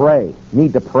men to pray.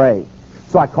 Need to pray.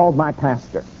 So I called my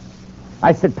pastor.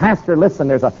 I said, Pastor, listen,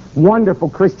 there's a wonderful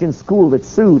Christian school that's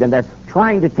sued, and they're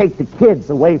trying to take the kids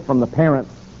away from the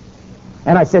parents.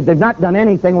 And I said, they've not done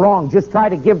anything wrong. Just try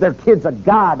to give their kids a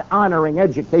God-honoring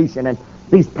education. And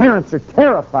these parents are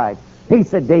terrified. He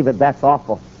said, David, that's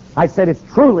awful. I said, it's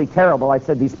truly terrible. I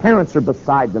said, these parents are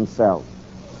beside themselves.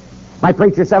 My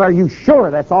preacher said, are you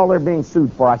sure that's all they're being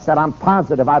sued for? I said, I'm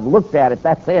positive. I've looked at it.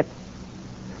 That's it.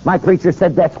 My preacher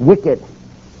said, that's wicked.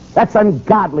 That's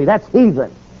ungodly. That's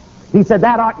heathen. He said,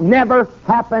 that ought never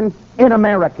happen in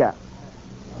America.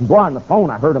 Boy, on the phone,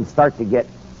 I heard him start to get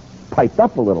piped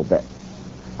up a little bit.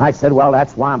 I said, well,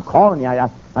 that's why I'm calling you.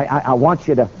 I want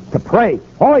you to pray.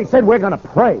 Oh, he said, we're going to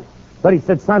pray. But he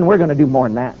said, son, we're going to do more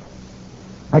than that.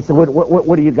 I said,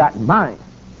 what do you got in mind?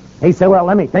 He said, well,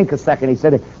 let me think a second. He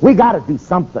said, we got to do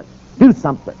something. Do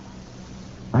something.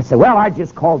 I said, well, I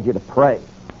just called you to pray.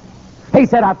 He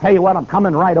said, I'll tell you what, I'm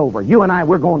coming right over. You and I,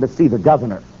 we're going to see the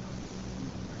governor.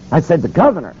 I said, the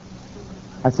governor?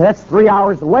 I said, that's 3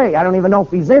 hours away. I don't even know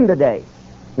if he's in today.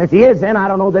 And if he is in, I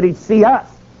don't know that he'd see us.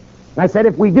 And I said,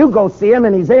 if we do go see him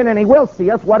and he's in and he will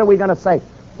see us, what are we going to say?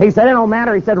 He said, it don't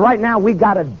matter. He said, right now we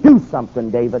got to do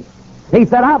something, David. He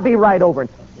said, I'll be right over.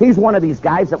 He's one of these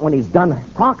guys that when he's done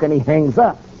talking, he hangs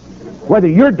up. Whether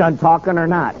you're done talking or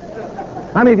not.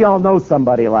 How many of y'all know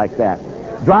somebody like that?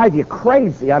 Drive you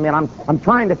crazy. I mean, I'm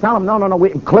trying to tell him, no,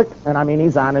 we click, and I mean,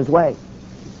 he's on his way.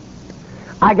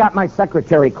 I got my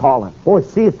secretary calling. Boy,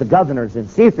 see if the governor's in.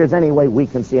 See if there's any way we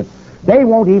can see him. They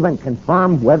won't even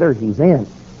confirm whether he's in.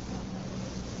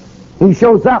 He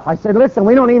shows up. I said, listen,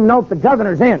 we don't even know if the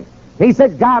governor's in. He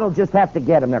said, God will just have to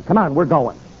get him there. Come on, we're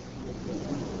going.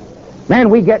 Man,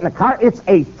 we get in the car. It's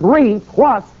a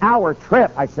 3+ hour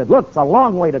trip. I said, look, it's a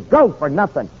long way to go for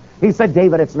nothing. He said,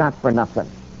 David, it's not for nothing.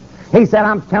 He said,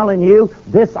 I'm telling you,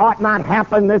 this ought not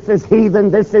happen. This is heathen.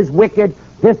 This is wicked.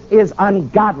 This is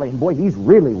ungodly. And boy, he's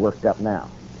really worked up now.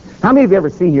 How many of you ever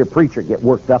seen your preacher get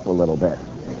worked up a little bit?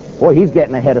 Boy, he's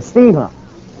getting a head of steam up.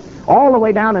 All the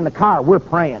way down in the car, we're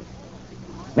praying.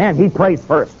 Man, he prays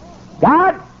first.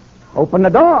 God, open the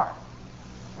door.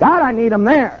 God, I need him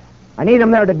there. I need him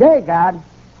there today, God.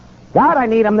 God, I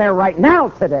need him there right now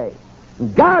today.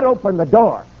 God, open the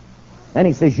door. And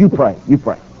he says, you pray, you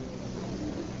pray.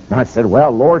 And I said,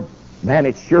 well, Lord, man,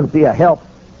 it sure be a help.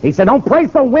 He said, don't pray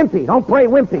so wimpy. Don't pray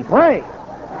wimpy. Pray.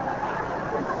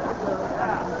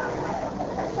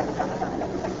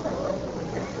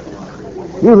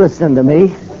 You listen to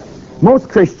me. Most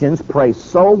Christians pray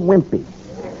so wimpy.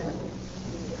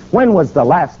 When was the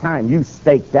last time you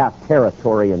staked out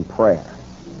territory in prayer?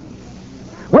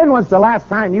 When was the last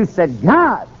time you said,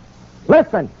 God,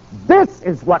 listen, this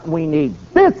is what we need.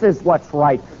 This is what's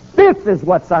right. This is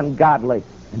what's ungodly.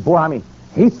 And boy, I mean,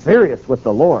 he's serious with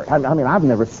the Lord. I mean, I've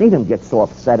never seen him get so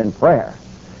upset in prayer.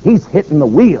 He's hitting the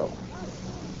wheel.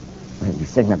 And he's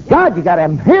saying, God, you got to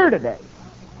have him here today.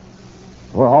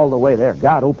 We're all the way there.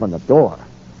 God opened the door.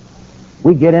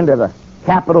 We get into the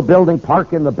Capitol building,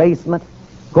 park in the basement,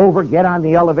 go over, get on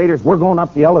the elevators. We're going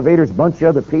up the elevators, bunch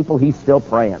of other people. He's still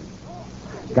praying.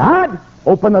 God,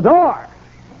 open the door.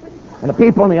 And the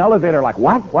people in the elevator are like,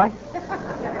 what?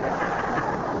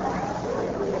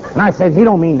 And I said, he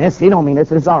don't mean this. He don't mean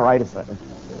this. It's all right.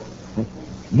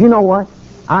 You know what?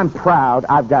 I'm proud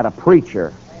I've got a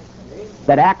preacher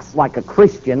that acts like a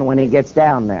Christian when he gets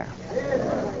down there.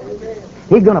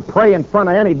 He's going to pray in front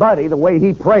of anybody the way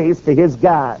he prays to his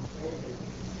God.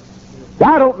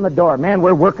 God opened the door. Man,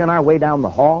 we're working our way down the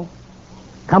hall.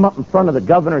 Come up in front of the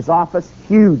governor's office.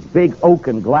 Huge, big oak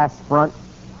and glass front.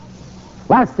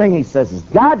 Last thing he says is,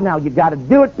 God, now you got to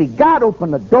do it. Be God,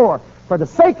 open the door. For the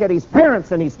sake of these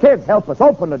parents and these kids, help us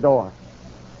open the door.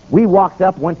 We walked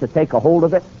up, went to take a hold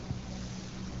of it.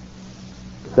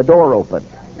 The door opened.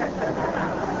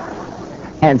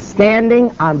 And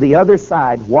standing on the other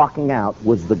side, walking out,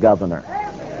 was the governor.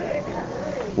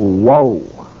 Whoa.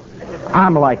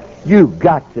 I'm like, you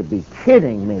got to be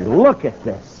kidding me. Look at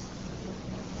this.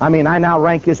 I mean, I now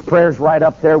rank his prayers right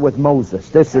up there with Moses.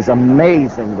 This is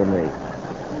amazing to me.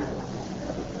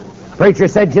 Preacher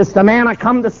said, just the man I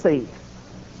come to see.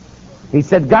 He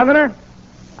said, Governor,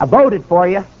 I voted for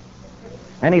you.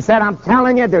 And he said, I'm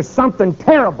telling you, there's something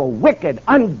terrible, wicked,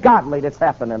 ungodly that's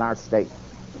happened in our state.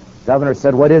 Governor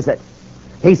said, what is it?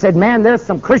 He said, man, there's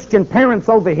some Christian parents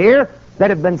over here that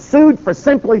have been sued for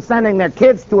simply sending their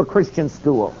kids to a Christian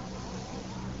school.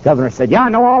 Governor said, yeah, I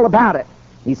know all about it.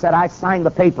 He said, I signed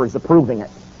the papers approving it.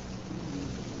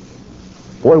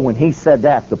 Boy, when he said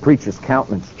that, the preacher's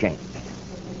countenance changed.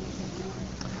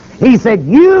 He said,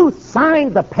 you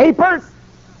signed the papers?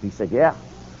 He said, yeah.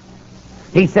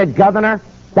 He said, Governor,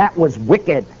 that was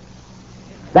wicked.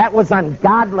 That was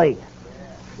ungodly.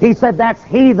 He said, that's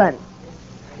heathen.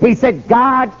 He said,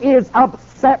 God is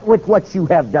upset with what you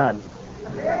have done.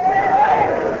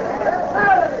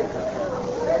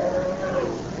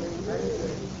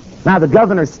 Now the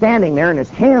governor's standing there and his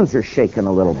hands are shaking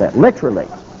a little bit, literally.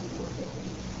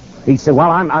 He said,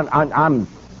 well,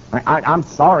 I'm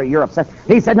sorry you're upset.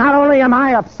 He said, not only am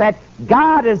I upset,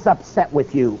 God is upset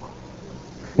with you.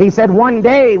 He said, one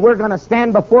day we're going to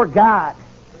stand before God.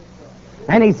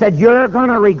 And he said, you're going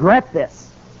to regret this.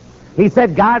 He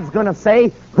said, God's going to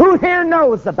say, who here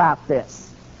knows about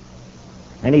this?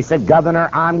 And he said, Governor,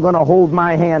 I'm going to hold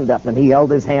my hand up. And he held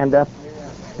his hand up.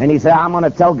 And he said, I'm going to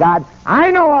tell God,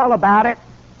 I know all about it.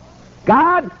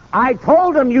 God, I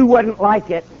told him you wouldn't like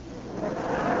it.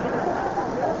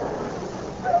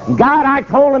 God, I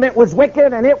told him it was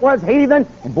wicked and it was heathen.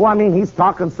 And boy, I mean, he's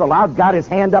talking so loud, got his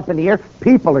hand up in the air.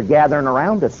 People are gathering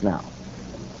around us now.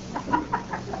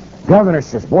 Governor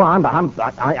says, boy,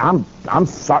 I'm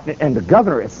sorry. And the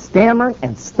governor is stammering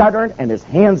and stuttering and his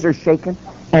hands are shaking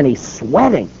and he's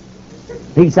sweating.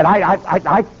 He said, I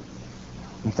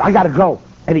got to go.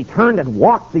 And he turned and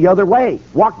walked the other way,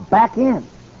 walked back in.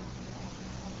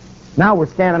 Now we're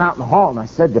standing out in the hall and I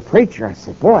said to the preacher, I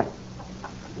said, boy,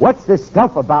 what's this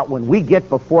stuff about when we get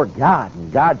before God?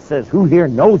 And God says, who here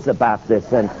knows about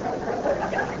this? And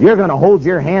you're going to hold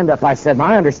your hand up. I said,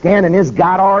 my understanding is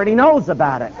God already knows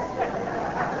about it.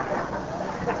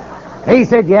 He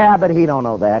said, yeah, but he don't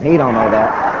know that. He don't know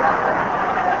that.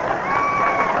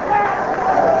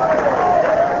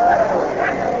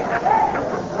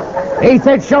 He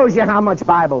said, shows you how much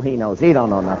Bible he knows. He don't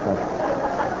know nothing.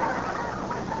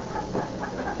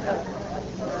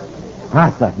 I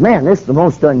thought, man, this is the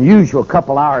most unusual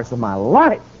couple hours of my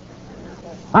life.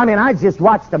 I mean, I just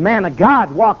watched a man of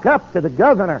God walk up to the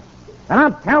governor. And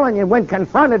I'm telling you, when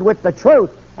confronted with the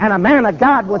truth and a man of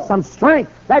God with some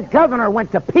strength, that governor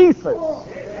went to pieces.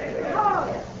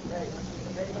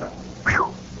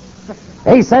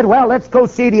 He said, well, let's go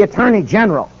see the Attorney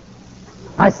General.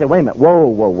 I said, wait a minute,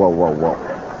 whoa.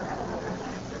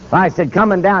 I said,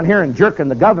 coming down here and jerking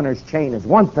the governor's chain is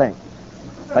one thing.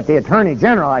 But the Attorney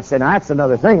General, I said, now that's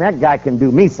another thing. That guy can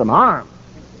do me some harm.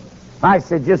 I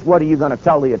said, just what are you going to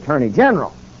tell the Attorney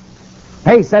General?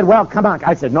 He said, well, come on.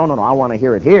 I said, no, I want to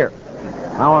hear it here.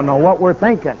 I want to know what we're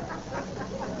thinking.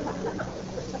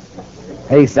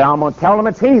 He said, I'm going to tell him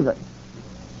it's heathen.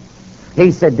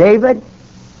 He said, David,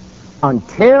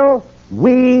 until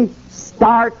we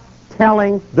start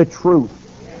telling the truth.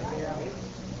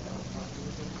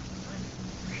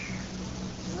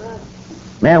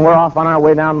 Man, we're off on our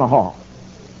way down the hall.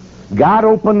 God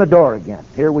opened the door again.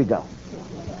 Here we go.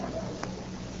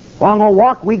 Long old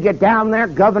walk, we get down there,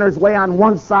 Governor's Way on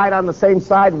one side, on the same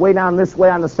side, way down this way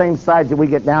on the same side till we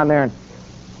get down there, and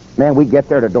man, we get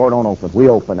there, the door don't open. We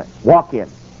open it. Walk in.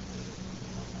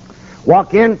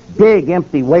 Walk in, big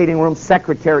empty waiting room,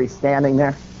 secretary standing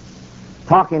there,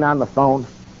 talking on the phone.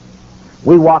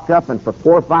 We walk up, and for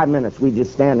 4 or 5 minutes, we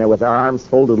just stand there with our arms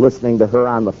folded, listening to her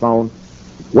on the phone,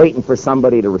 waiting for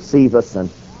somebody to receive us, and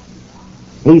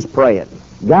he's praying.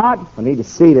 God, I need to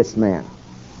see this man.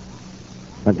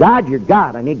 Now, God, you're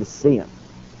God. I need to see him.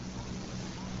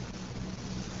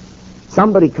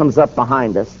 Somebody comes up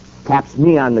behind us, taps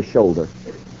me on the shoulder.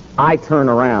 I turn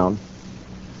around.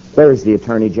 There's the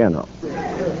Attorney General.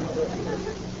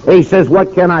 He says,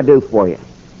 what can I do for you?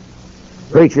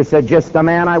 Preacher said, just the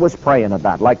man I was praying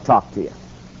about. I'd like to talk to you.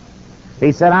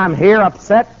 He said, I'm here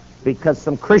upset because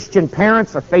some Christian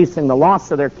parents are facing the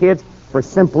loss of their kids for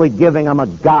simply giving them a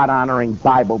God-honoring,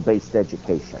 Bible-based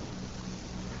education.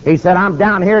 He said, I'm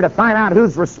down here to find out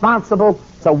who's responsible.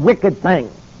 It's a wicked thing.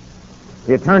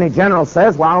 The Attorney General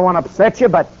says, well, I don't want to upset you,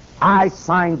 but I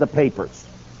signed the papers.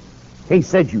 He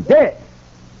said, you did?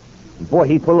 And boy,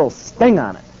 he put a little sting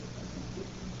on it.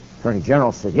 Attorney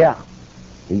General said, yeah.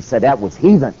 He said, that was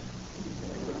heathen.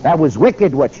 That was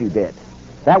wicked what you did.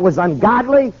 That was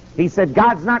ungodly. He said,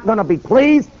 God's not going to be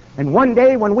pleased, and one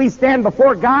day when we stand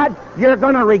before God, you're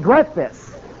going to regret this.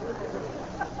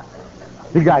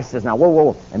 The guy says, now,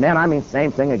 whoa. And then, I mean,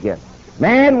 same thing again.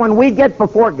 Man, when we get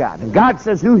before God, and God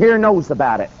says, who here knows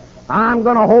about it? I'm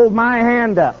going to hold my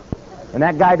hand up. And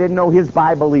that guy didn't know his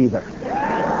Bible either.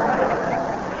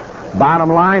 Bottom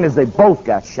line is they both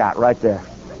got shot right there.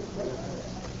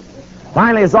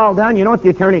 Finally, it's all done. You know what the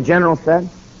Attorney General said?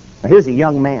 Now, here's a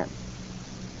young man.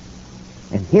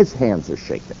 And his hands are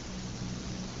shaking.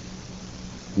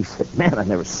 He said, man, I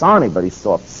never saw anybody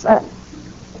so upset.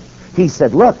 He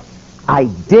said, look, I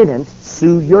didn't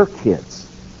sue your kids.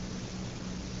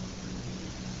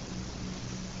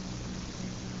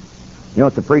 You know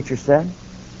what the preacher said?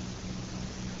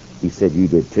 He said, you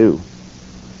did too.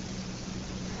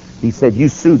 He said, you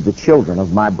sued the children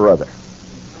of my brother.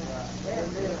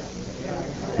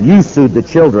 You sued the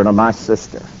children of my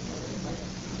sister.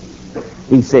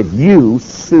 He said, you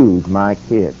sued my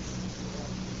kids.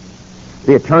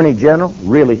 The Attorney General,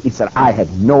 really, he said, I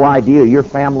had no idea your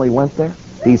family went there.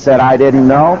 He said, I didn't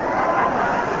know.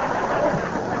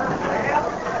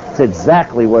 It's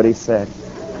exactly what he said.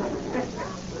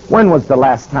 When was the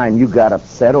last time you got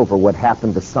upset over what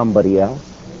happened to somebody else?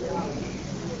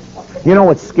 You know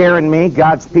what's scaring me?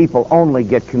 God's people only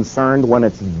get concerned when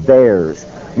it's theirs.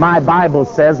 My Bible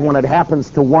says when it happens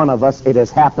to one of us, it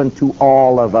has happened to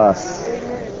all of us.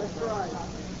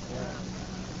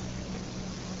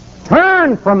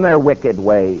 Turn from their wicked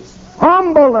ways.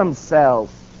 Humble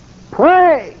themselves.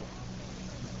 Pray.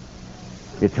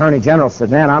 The Attorney General said,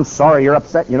 man, I'm sorry you're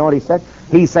upset. You know what he said?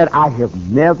 He said, I have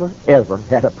never, ever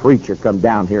had a preacher come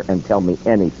down here and tell me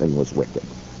anything was wicked.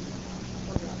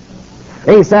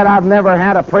 He said, I've never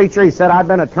had a preacher. He said, I've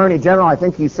been Attorney General, I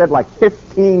think he said like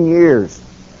 15 years.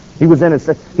 He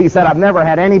said, I've never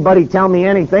had anybody tell me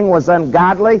anything was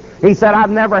ungodly. He said, I've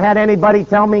never had anybody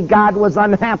tell me God was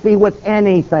unhappy with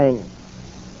anything.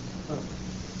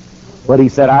 But he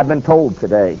said, I've been told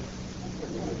today.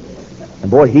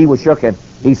 And boy, he was shooken.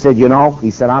 He said, you know,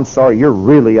 he said, I'm sorry, you're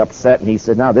really upset. And he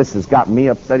said, now this has got me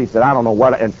upset. He said, I don't know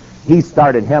what. And he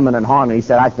started hemming and hawing. He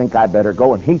said, I think I better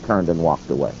go. And he turned and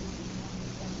walked away.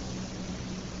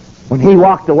 When he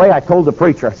walked away, I told the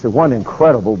preacher, I said, one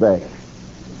incredible day.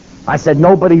 I said,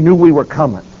 nobody knew we were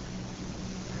coming.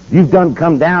 You've done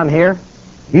come down here.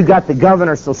 You got the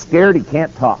governor so scared he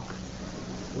can't talk.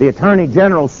 The Attorney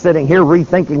General's sitting here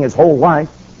rethinking his whole life.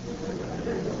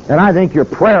 And I think your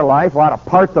prayer life ought to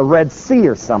part the Red Sea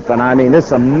or something. I mean,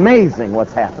 it's amazing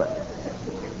what's happened.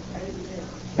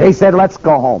 He said, let's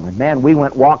go home. And man, we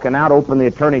went walking out, opened the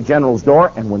Attorney General's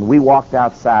door, and when we walked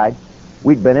outside,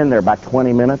 we'd been in there about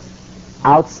 20 minutes.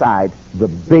 Outside, the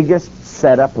biggest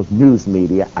setup of news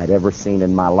media I'd ever seen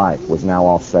in my life was now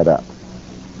all set up.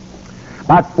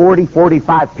 About 40,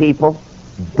 45 people,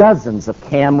 dozens of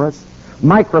cameras,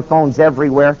 microphones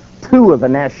everywhere. 2 of the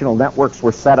national networks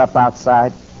were set up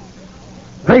outside.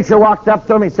 Preacher walked up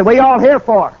to me and said, what are you all here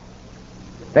for?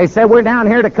 They said, we're down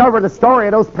here to cover the story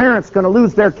of those parents going to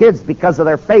lose their kids because of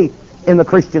their faith in the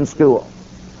Christian school.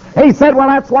 He said, well,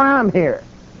 that's why I'm here.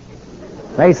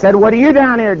 They said, what are you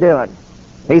down here doing?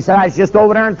 He said, I was just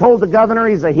over there and told the governor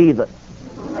he's a heathen.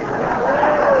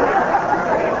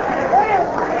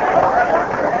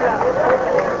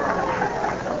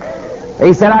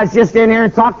 He said, I was just in here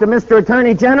and talked to Mr.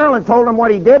 Attorney General and told him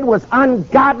what he did was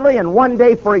ungodly and one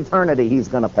day for eternity he's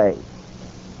going to pay.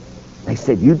 They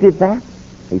said, you did that?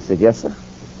 He said, yes, sir.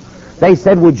 They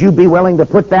said, would you be willing to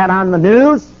put that on the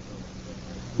news?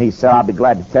 He said, I'll be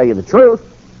glad to tell you the truth.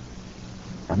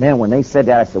 And then when they said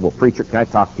that, I said, well, preacher, can I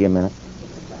talk to you a minute?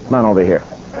 Come on over here.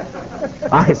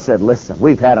 I said, listen,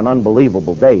 we've had an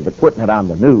unbelievable day, but putting it on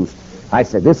the news, I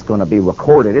said, this is going to be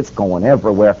recorded. It's going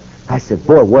everywhere. I said,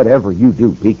 boy, whatever you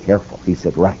do, be careful. He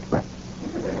said, right.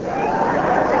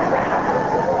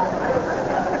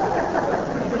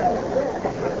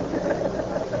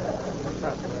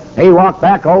 He walked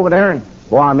back over there, and,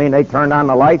 they turned on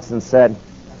the lights and said,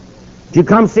 did you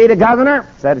come see the governor?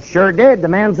 Said, sure did. The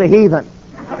man's a heathen.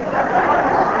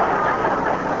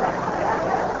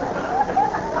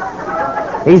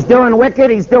 He's doing wicked,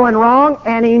 he's doing wrong,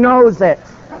 and he knows it.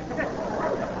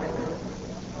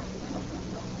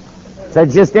 Said,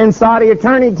 just in saw the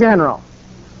Attorney General.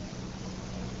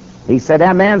 He said,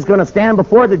 that man's going to stand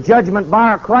before the judgment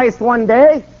bar of Christ one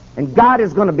day, and God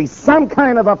is going to be some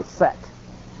kind of upset.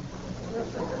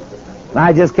 And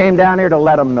I just came down here to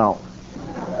let him know.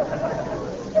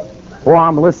 Well,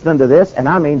 I'm listening to this,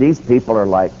 and these people are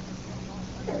like,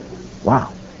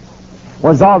 wow.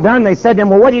 When it's all done, they said to him,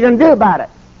 well, what are you going to do about it?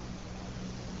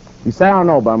 He said, I don't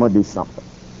know, but I'm going to do something.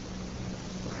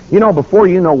 You know, before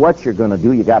you know what you're going to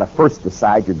do, you got to first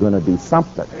decide you're going to do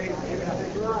something.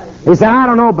 He said, I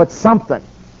don't know, but something.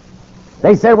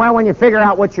 They said, well, when you figure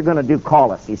out what you're going to do,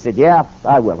 call us. He said, yeah,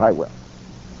 I will.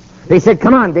 They said,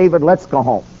 come on, David, let's go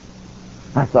home.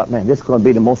 I thought, man, this is going to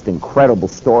be the most incredible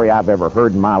story I've ever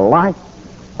heard in my life.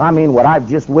 What I've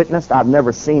just witnessed, I've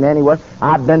never seen anywhere.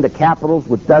 I've been to capitals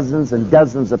with dozens and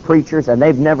dozens of preachers, and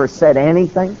they've never said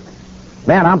anything.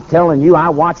 Man, I'm telling you, I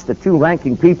watched the two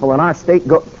ranking people in our state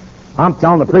go. I'm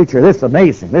telling the preacher, this is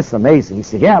amazing. He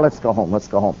said, yeah, let's go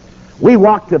home. We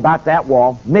walked to about that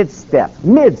wall, mid-step,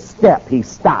 he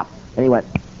stopped, and he went,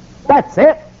 that's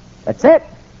it. I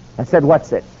said,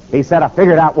 what's it? He said, I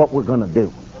figured out what we're going to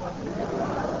do.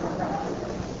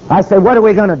 I said, what are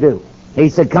we going to do? He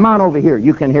said, come on over here.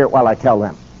 You can hear it while I tell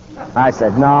them. I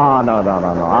said, no.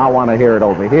 I want to hear it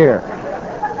over here.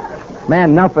 Man,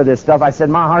 enough of this stuff. I said,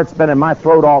 my heart's been in my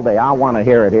throat all day. I want to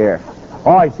hear it here.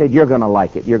 Oh, he said, you're going to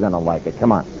like it.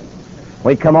 Come on.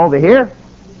 We come over here.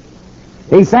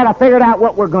 He said, I figured out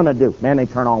what we're going to do. Man, they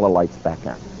turn all the lights back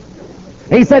on.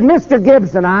 He said, Mr.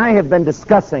 Gibbs and I have been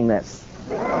discussing this.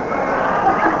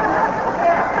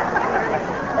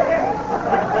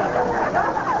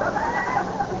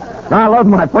 I love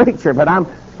my preacher, but I'm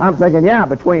thinking, yeah,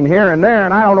 between here and there,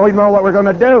 and I don't even know what we're going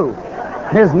to do.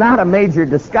 It's not a major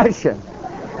discussion.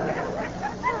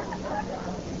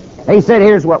 He said,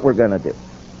 here's what we're going to do.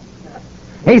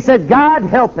 He said, God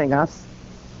helping us,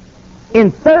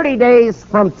 in 30 days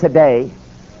from today,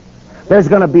 there's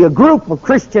going to be a group of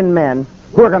Christian men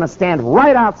who are going to stand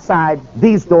right outside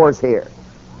these doors here,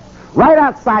 right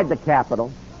outside the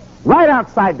Capitol, right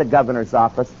outside the governor's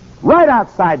office, right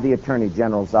outside the Attorney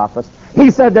General's office. He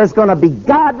said there's going to be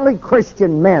godly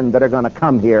Christian men that are going to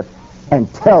come here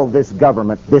and tell this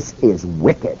government this is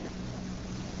wicked,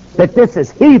 that this is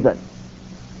heathen,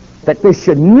 that this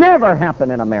should never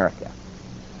happen in America.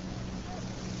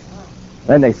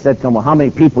 Then they said to him, well, how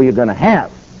many people are you going to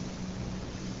have?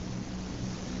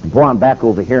 And boy, I'm back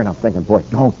over here and I'm thinking, boy,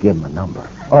 don't give him a number.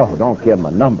 Oh, don't give him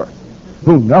a number.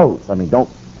 Who knows? Don't.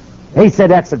 He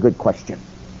said, that's a good question.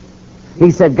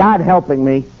 He said, God helping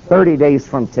me, 30 days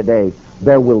from today,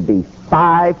 there will be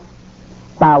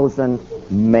 5,000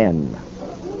 men.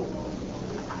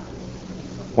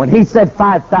 When he said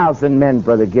 5,000 men,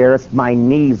 Brother Garris, my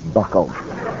knees buckled.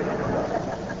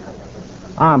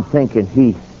 I'm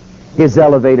thinking his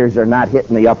elevators are not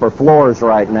hitting the upper floors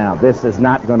right now. This is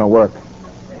not going to work.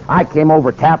 I came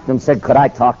over, tapped him, said, could I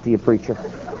talk to you, preacher?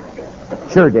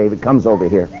 Sure, David, comes over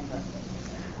here.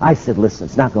 I said, listen,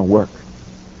 it's not going to work.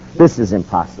 This is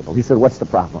impossible. He said, what's the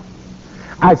problem?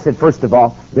 I said, first of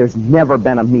all, there's never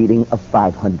been a meeting of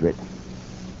 500.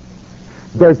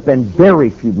 There's been very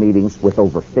few meetings with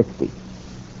over 50.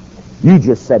 You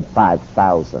just said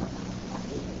 5,000.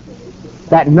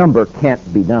 That number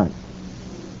can't be done.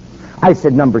 I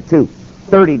said, number two,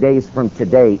 30 days from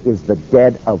today is the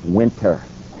dead of winter.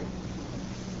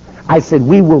 I said,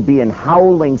 we will be in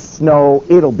howling snow.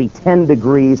 It'll be 10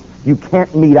 degrees. You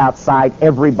can't meet outside.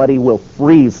 Everybody will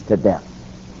freeze to death.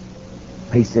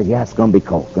 He said, yeah, it's going to be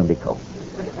cold. It's going to be cold.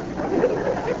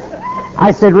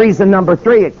 I said, reason number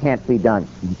three, it can't be done.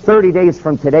 30 days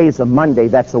from today is a Monday.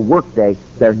 That's a work day.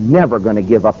 They're never going to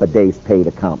give up a day's pay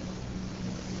to come.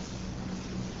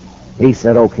 He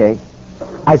said, okay.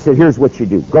 I said, here's what you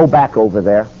do. Go back over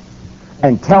there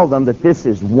and tell them that this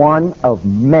is one of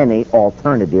many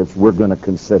alternatives we're going to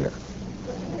consider.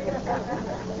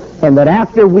 And that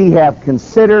after we have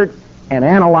considered and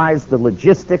analyzed the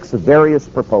logistics of various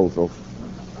proposals,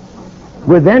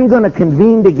 we're then going to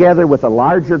convene together with a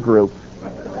larger group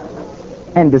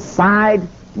and decide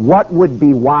what would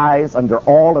be wise under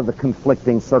all of the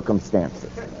conflicting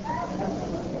circumstances.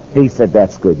 He said,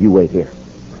 that's good, you wait here.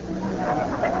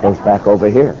 Goes back over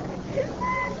here.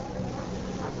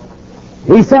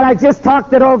 He said, I just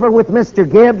talked it over with Mr.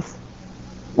 Gibbs.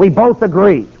 We both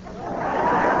agreed.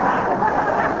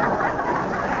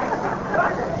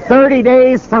 30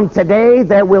 days from today,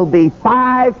 there will be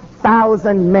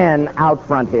 5,000 men out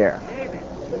front here.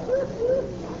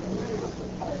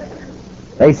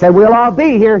 They said, we'll all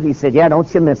be here. He said, yeah,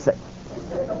 don't you miss it.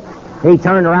 He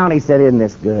turned around, he said, isn't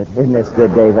this good? Isn't this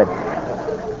good, David?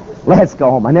 Let's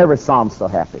go home. I never saw him so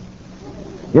happy.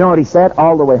 You know what he said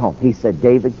all the way home? He said,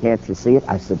 David, can't you see it?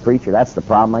 I said, preacher, that's the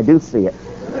problem. I do see it.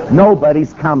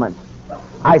 Nobody's coming.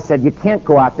 I said, you can't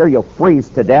go out there. You'll freeze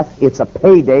to death. It's a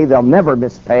payday. They'll never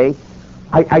miss pay.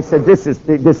 I said, this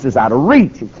is out of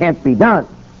reach. It can't be done.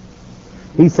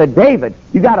 He said, David,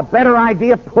 you got a better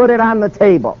idea? Put it on the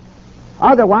table.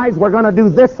 Otherwise, we're going to do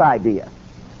this idea.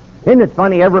 Isn't it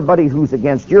funny? Everybody who's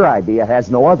against your idea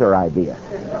has no other idea.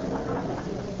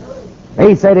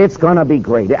 He said, it's going to be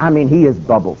great. I mean, he is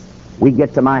bubbles. We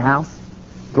get to my house.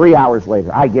 3 hours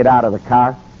later, I get out of the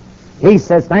car. He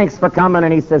says, thanks for coming,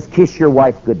 and he says, kiss your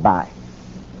wife goodbye.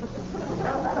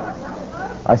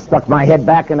 I stuck my head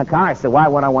back in the car. I said, why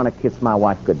would I want to kiss my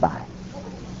wife goodbye?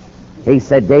 He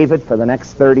said, David, for the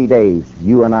next 30 days,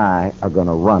 you and I are going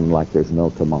to run like there's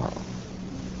no tomorrow.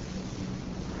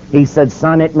 He said,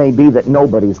 son, it may be that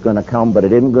nobody's going to come, but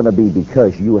it isn't going to be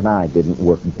because you and I didn't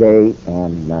work day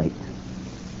and night.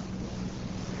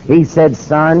 He said,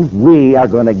 son, we are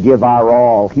going to give our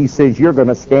all. He says, you're going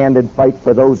to stand and fight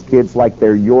for those kids like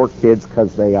they're your kids,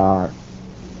 because they are.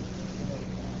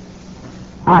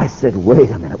 I said, wait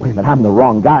a minute, I'm the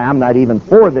wrong guy. I'm not even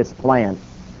for this plan.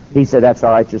 He said, that's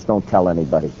all right, just don't tell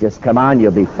anybody. Just come on,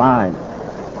 you'll be fine.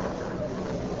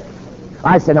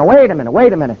 I said, now wait a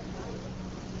minute.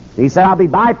 He said, I'll be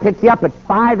by, pick you up at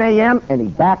 5 a.m., and he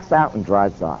backs out and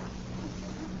drives off.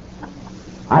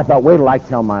 I thought, wait till I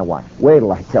tell my wife. Wait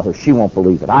till I tell her. She won't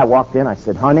believe it. I walked in. I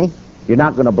said, honey, you're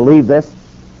not going to believe this.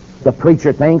 The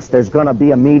preacher thinks there's going to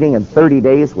be a meeting in 30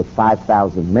 days with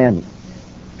 5,000 men.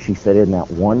 She said, isn't that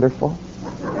wonderful?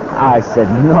 I said,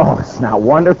 no, it's not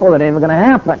wonderful. It ain't going to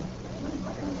happen.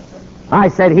 I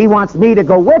said, he wants me to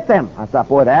go with him. I thought,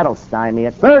 boy, that'll stymie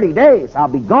it. 30 days, I'll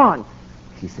be gone.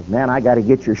 She said, man, I got to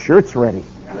get your shirts ready.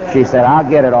 She said, I'll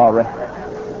get it all ready.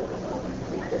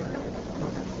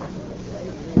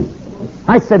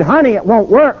 I said, honey, it won't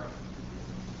work.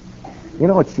 You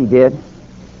know what she did?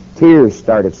 Tears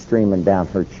started streaming down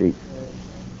her cheek.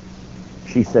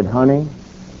 She said, honey,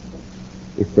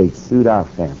 if they'd suit our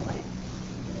family,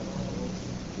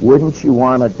 wouldn't you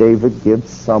want a David Gibbs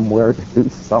somewhere to do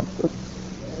something?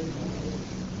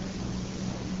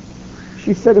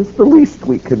 She said, it's the least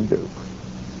we can do.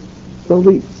 The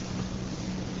least.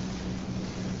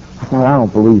 I thought, I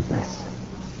don't believe this.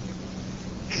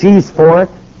 She's for it.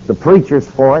 The preacher's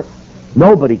for it.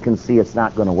 Nobody can see it's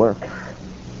not going to work.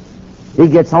 He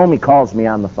gets home, he calls me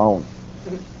on the phone.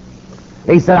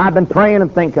 He said, I've been praying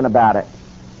and thinking about it.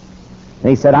 And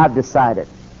he said, I've decided.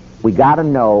 We got to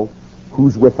know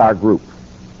who's with our group.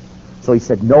 So he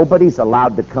said, nobody's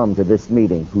allowed to come to this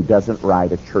meeting who doesn't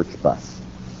ride a church bus.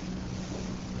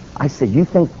 I said, you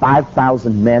think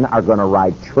 5,000 men are going to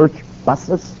ride church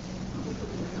buses?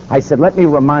 I said, let me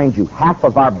remind you, half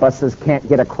of our buses can't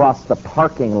get across the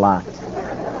parking lot,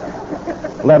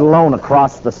 let alone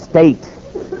across the state.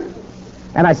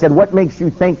 And I said, what makes you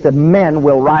think the men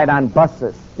will ride on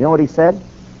buses? You know what he said?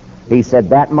 He said,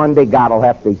 that Monday, God will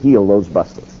have to heal those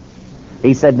buses.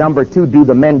 He said, number two, do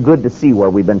the men good to see where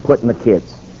we've been putting the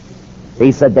kids.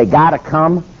 He said, they got to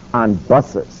come on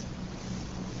buses.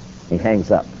 He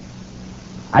hangs up.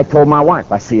 I told my wife,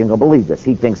 I said, you ain't going to believe this.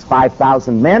 He thinks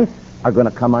 5,000 men are going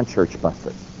to come on church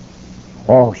buses.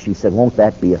 Oh, she said, won't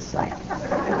that be a sight?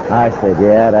 I said,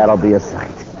 yeah, that'll be a sight.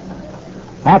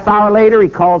 Half hour later, he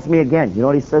calls me again. You know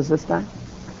what he says this time?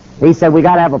 He said, we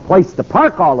got to have a place to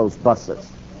park all those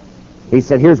buses. He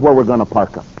said, here's where we're going to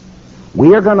park them.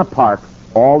 We are going to park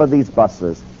all of these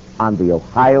buses on the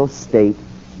Ohio State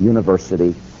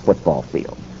University football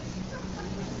field.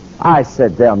 I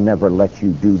said, they'll never let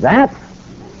you do that.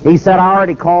 He said, I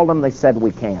already called them. They said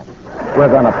we can't. We're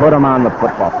going to put them on the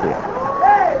football field.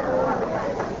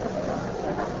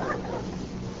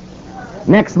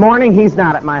 Next morning, he's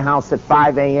not at my house at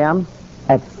 5 a.m.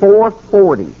 At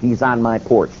 4:40, he's on my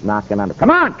porch knocking on the...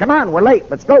 Come on, we're late.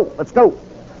 Let's go.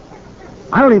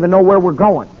 I don't even know where we're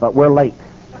going, but we're late.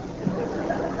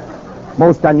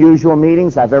 Most unusual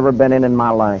meetings I've ever been in my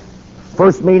life.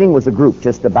 First meeting was a group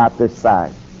just about this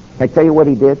size. Can I tell you what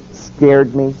he did?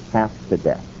 Scared me half to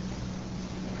death.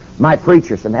 My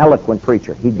preacher's an eloquent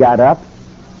preacher. He got up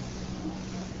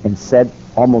and said,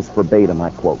 almost verbatim,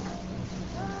 I quote,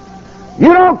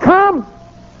 "You don't come?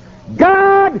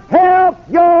 God help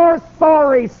your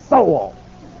sorry soul."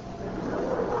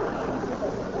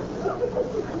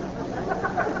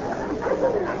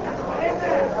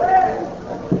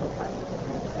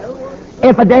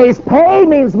 If a day's pay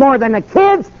means more than the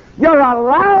kids, you're a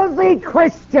lousy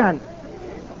Christian.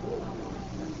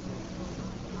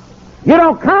 You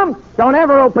don't come, don't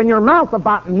ever open your mouth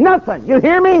about nothing. You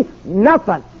hear me?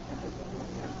 Nothing.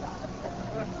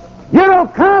 You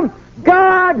don't come,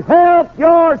 God help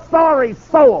your sorry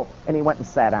soul. And he went and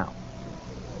sat down.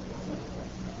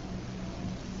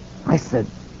 I said,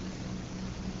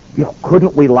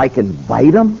 couldn't we invite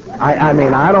him? I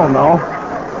mean, I don't know.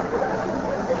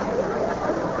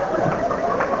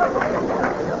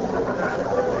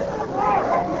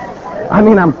 I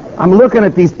mean, I'm looking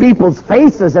at these people's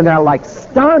faces and they're like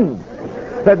stunned.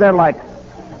 They're like,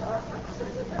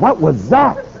 what was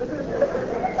that?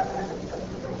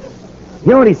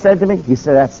 You know what he said to me? He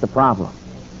said, that's the problem.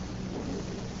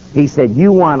 He said,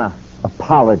 you want to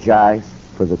apologize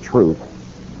for the truth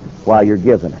while you're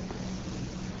giving it.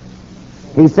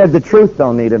 He said, the truth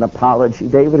don't need an apology,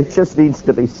 David. It just needs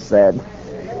to be said.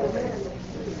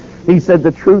 He said,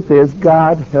 the truth is,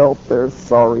 God help their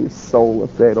sorry soul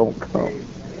if they don't come.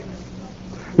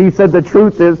 He said, the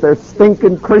truth is, they're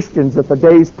stinking Christians if a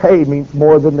day's pay means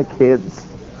more than the kids.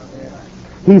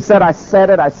 He said, I said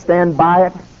it, I stand by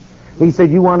it. He said,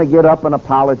 you want to get up and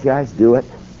apologize? Do it.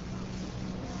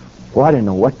 Well, I didn't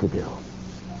know what to do.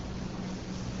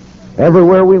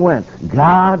 Everywhere we went,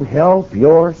 God help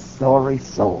your sorry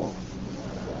soul.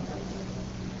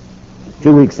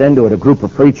 2 weeks into it, a group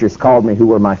of preachers called me who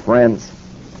were my friends.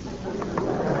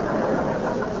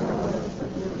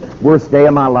 Worst day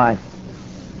of my life.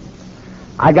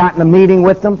 I got in a meeting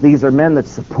with them. These are men that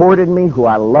supported me, who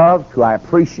I loved, who I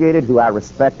appreciated, who I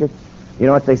respected. You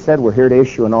know what they said? We're here to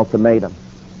issue an ultimatum.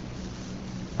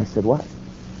 I said, what?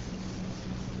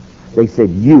 They said,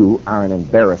 you are an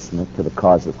embarrassment to the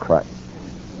cause of Christ.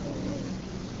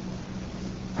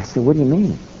 I said, what do you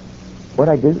mean?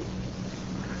 What'd I do?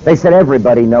 They said,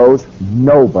 everybody knows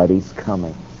nobody's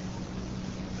coming.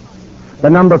 The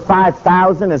number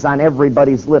 5,000 is on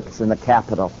everybody's lips in the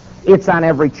Capitol. It's on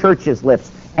every church's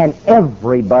lips. And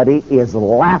everybody is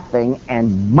laughing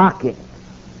and mocking.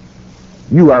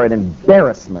 You are an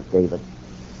embarrassment, David.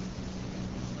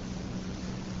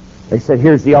 They said,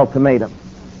 here's the ultimatum.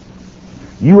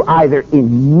 You either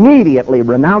immediately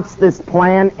renounce this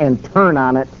plan and turn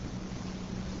on it,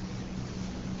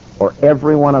 or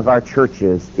every one of our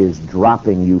churches is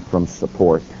dropping you from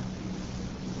support.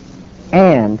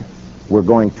 And we're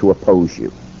going to oppose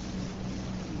you.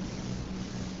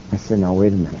 I said, now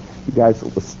wait a minute. You guys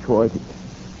will destroy me.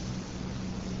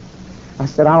 I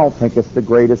said, I don't think it's the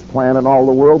greatest plan in all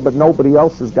the world, but nobody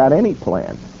else has got any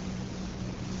plan.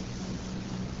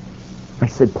 I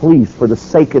said, please, for the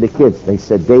sake of the kids. They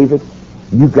said, David,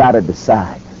 you got to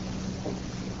decide.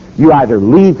 You either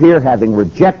leave here having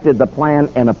rejected the plan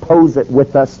and oppose it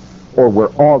with us, or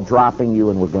we're all dropping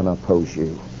you and we're going to oppose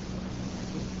you.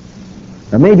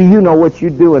 Now, maybe you know what you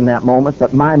do in that moment,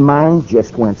 but my mind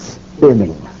just went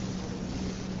spinning.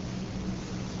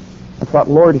 I thought,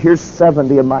 Lord, here's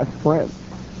 70 of my friends.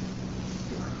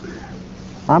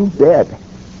 I'm dead.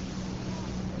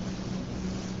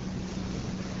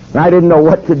 And I didn't know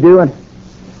what to do, and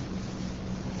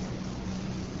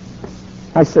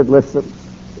I said, listen,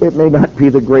 it may not be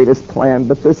the greatest plan,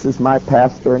 but this is my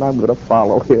pastor, and I'm going to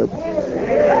follow him.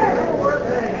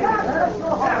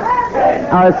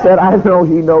 I said, I know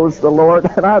he knows the Lord,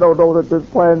 and I don't know that this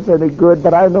plan's any good,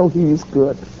 but I know he's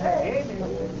good.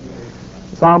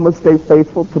 So I'm going to stay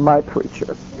faithful to my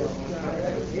preacher.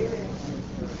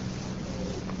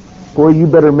 Boy, you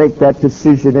better make that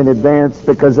decision in advance,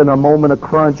 because in a moment of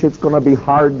crunch, it's going to be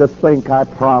hard to think, I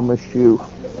promise you.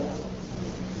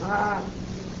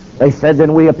 They said,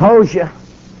 then we oppose you.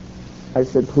 I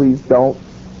said, please don't.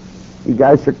 You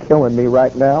guys are killing me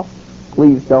right now.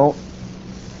 Please don't.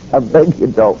 I beg you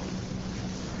don't.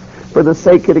 For the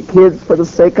sake of the kids, for the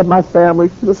sake of my family,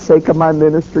 for the sake of my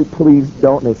ministry, please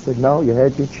don't. They said, no, you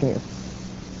had your chance.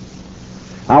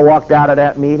 I walked out of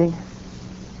that meeting.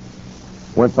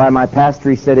 Went by my pastor.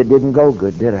 He said, it didn't go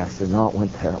good, did it? I said, no, it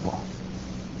went terrible.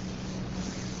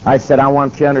 I said, I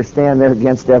want you to understand they're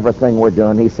against everything we're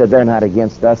doing. He said, they're not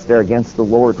against us. They're against the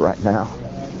Lord right now.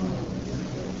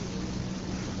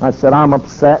 I said, I'm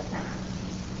upset.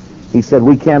 He said,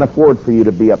 we can't afford for you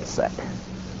to be upset.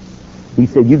 He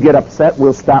said, you get upset,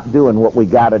 we'll stop doing what we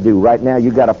got to do. Right now,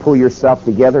 you got to pull yourself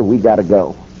together. We got to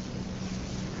go.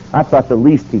 I thought the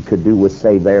least he could do was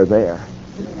say, there.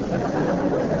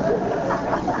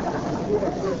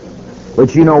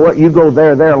 But you know what? You go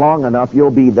there long enough,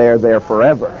 you'll be there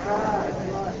forever.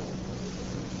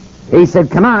 He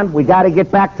said, come on, we got to get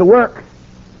back to work.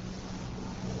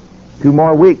 2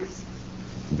 more weeks.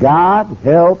 God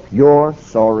help your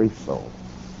sorry soul.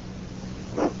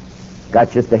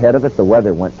 Got just ahead of it, the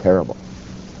weather went terrible.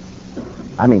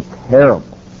 I mean,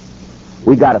 terrible.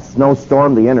 We got a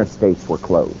snowstorm, the interstates were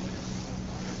closed.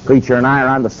 Preacher and I are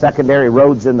on the secondary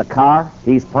roads in the car.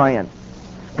 He's praying,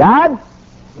 God,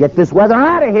 get this weather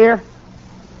out of here.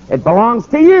 It belongs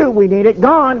to you. We need it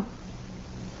gone.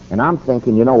 And I'm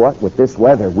thinking, you know what? With this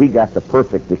weather, we got the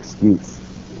perfect excuse.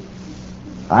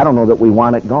 I don't know that we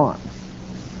want it gone.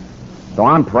 So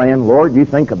I'm praying, Lord, you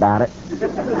think about it.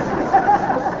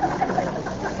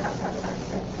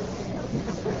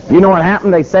 You know what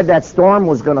happened? They said that storm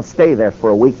was going to stay there for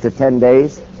a week to 10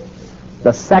 days.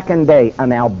 The second day,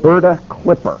 an Alberta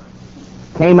clipper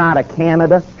came out of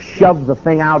Canada, shoved the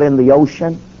thing out in the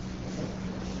ocean.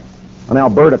 An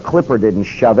Alberta clipper didn't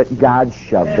shove it, God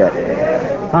shoved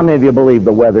it. How many of you believe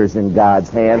the weather's in God's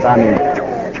hands? I mean,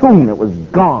 it was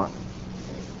gone.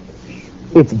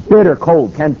 It's bitter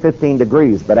cold, 10, 15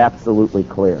 degrees, but absolutely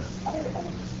clear.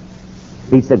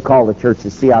 He said, call the church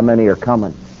to see how many are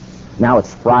coming. Now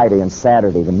it's Friday and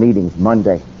Saturday, the meeting's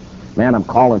Monday. Man, I'm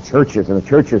calling churches, and the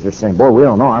churches are saying, boy, we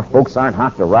don't know, our folks aren't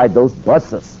hot to ride those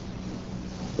buses.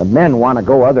 The men want to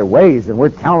go other ways, and we're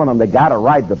telling them they got to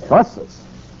ride the buses.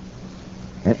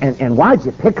 And why'd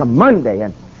you pick a Monday?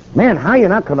 And, man, how you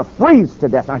not going to freeze to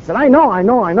death? I said, I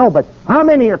know, but how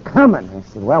many are coming? I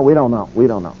said, well, we don't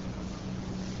know.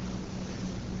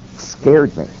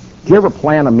 Scared me. Did you ever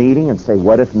plan a meeting and say,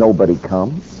 what if nobody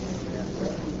comes?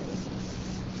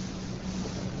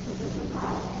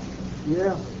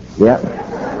 Yeah.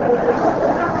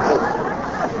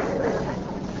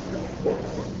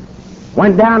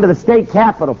 Went down to the state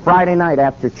capitol Friday night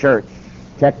after church.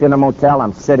 Checked in a motel.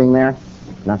 I'm sitting there.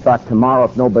 And I thought, tomorrow,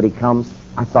 if nobody comes,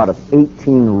 I thought of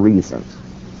 18 reasons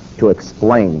to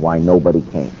explain why nobody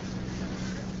came.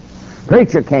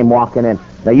 Preacher came walking in.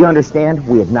 Now, you understand,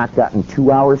 we had not gotten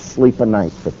 2 hours sleep a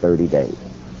night for 30 days.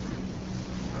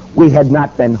 We had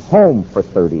not been home for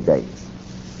 30 days.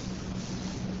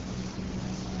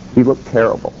 He looked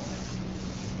terrible.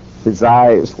 His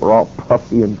eyes were all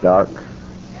puffy and dark.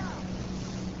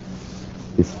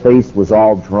 His face was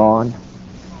all drawn.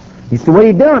 He said, what are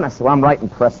you doing? I said, well, I'm writing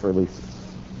press releases.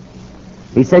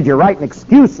 He said, you're writing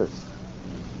excuses.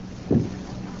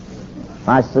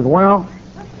 I said, well,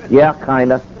 yeah,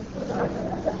 kind of.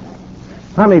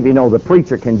 How many of you know the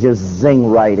preacher can just zing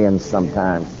right in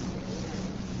sometimes?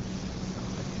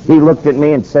 He looked at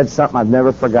me and said something I've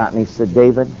never forgotten. He said,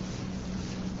 David,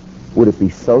 would it be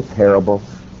so terrible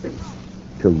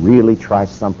to really try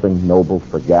something noble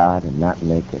for God and not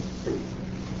make it?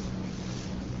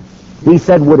 He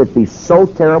said, would it be so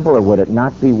terrible, or would it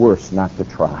not be worse not to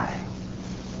try?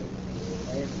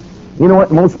 You know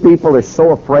what? Most people are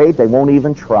so afraid they won't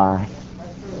even try.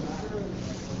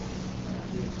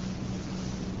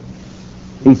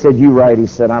 He said, you right. He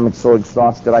said, I'm so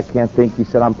exhausted I can't think. He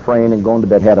said, I'm praying and going to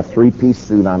bed. Had a 3-piece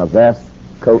suit on, a vest,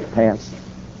 coat, pants.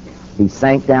 He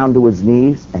sank down to his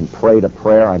knees and prayed a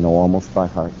prayer I know almost by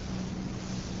heart.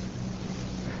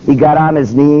 He got on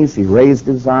his knees. He raised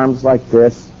his arms like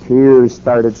this. Tears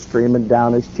started streaming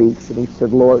down his cheeks, and he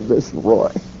said, Lord, this is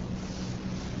Roy.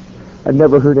 I've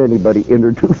never heard anybody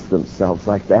introduce themselves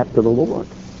like that to the Lord.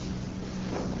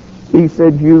 He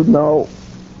said, you know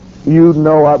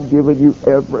I've given you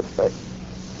everything.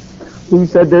 He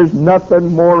said, there's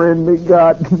nothing more in me,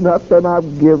 God, nothing.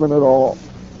 I've given it all.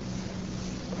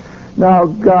 Now,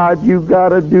 God, you got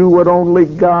to do what only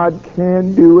God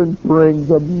can do and bring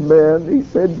the men. He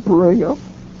said, bring them.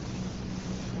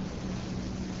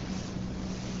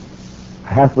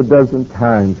 Half a dozen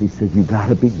times he said, you got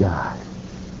to be God.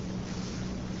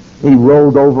 He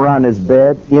rolled over on his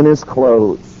bed in his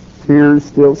clothes, tears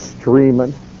still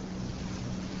streaming.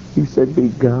 He said, be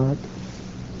God.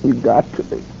 You got to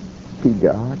be. Be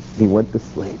God. He went to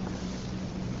sleep.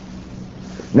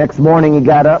 Next morning he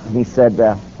got up and he said,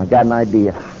 I got an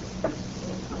idea.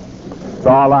 That's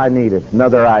all I needed,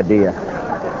 another idea.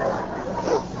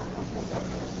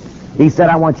 He said,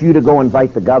 I want you to go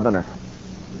invite the governor.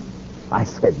 I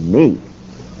said, me?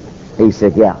 He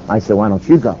said, yeah. I said, why don't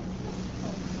you go?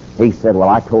 He said, well,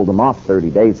 I told them off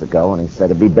 30 days ago, and he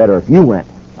said, it'd be better if you went.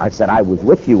 I said, I was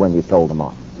with you when you told them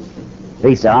off.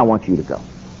 He said, I want you to go.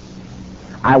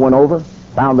 I went over,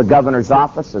 found the governor's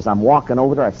office. As I'm walking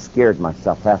over there, I scared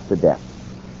myself half to death.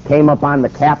 Came up on the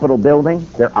Capitol building.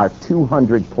 There are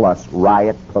 200 plus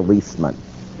riot policemen.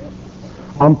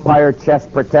 Umpire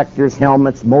chest protectors,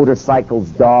 helmets, motorcycles,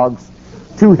 dogs,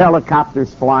 2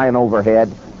 helicopters flying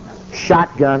overhead,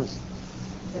 shotguns.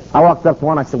 I walked up to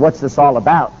one. I said, what's this all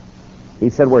about? He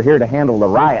said, we're here to handle the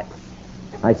riot.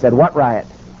 I said, what riot?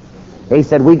 He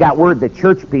said, we got word that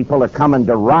church people are coming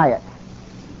to riot.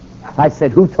 I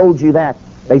said, who told you that?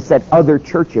 They said, other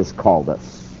churches called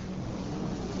us.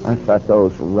 I thought,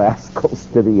 those rascals,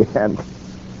 to the end.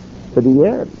 To the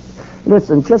end.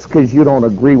 Listen, just because you don't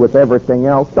agree with everything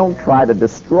else, don't try to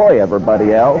destroy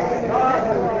everybody else.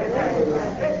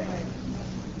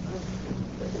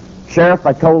 Sheriff,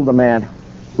 I told the man,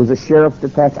 was a sheriff's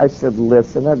detective. I said,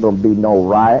 listen, there's going to be no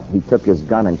riot. He took his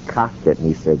gun and cocked it, and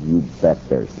he said, you bet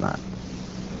there's not.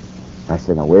 I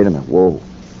said, now, wait a minute, whoa.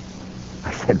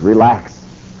 I said, relax.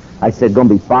 I said, going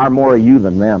to be far more of you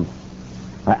than them.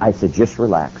 I said, just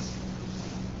relax.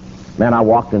 Man, I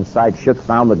walked inside,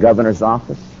 found the governor's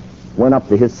office, went up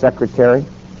to his secretary.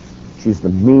 She's the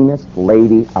meanest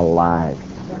lady alive.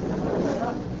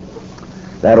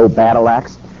 That old battle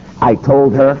axe. I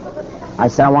told her, I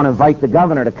said, I want to invite the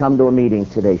governor to come to a meeting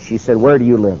today. She said, where do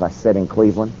you live? I said, in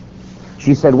Cleveland.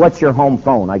 She said, what's your home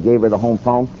phone? I gave her the home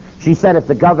phone. She said, if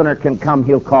the governor can come,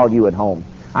 he'll call you at home.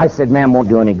 I said, ma'am, won't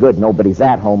do any good. Nobody's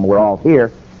at home. We're all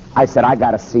here. I said, I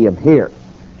got to see him here.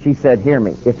 She said, hear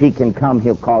me. If he can come,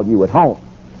 he'll call you at home.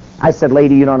 I said,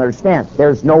 lady, you don't understand.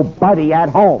 There's nobody at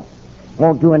home.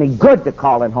 Won't do any good to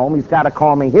call him home. He's got to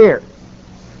call me here.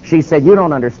 She said, you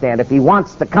don't understand. If he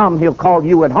wants to come, he'll call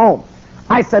you at home.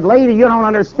 I said, lady, you don't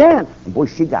understand. And boy,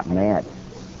 she got mad.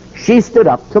 She stood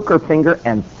up, took her finger,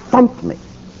 and thumped me.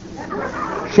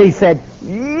 She said,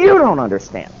 you don't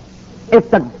understand. If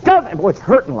the governor, boy, it's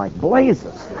hurting like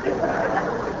blazes.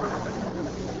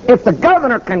 If the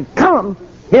governor can come,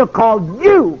 he'll call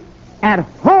you at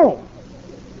home.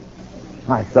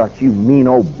 I thought, you mean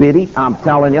old biddy. I'm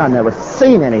telling you, I've never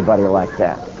seen anybody like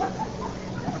that.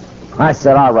 I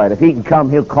said, all right, if he can come,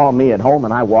 he'll call me at home,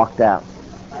 and I walked out.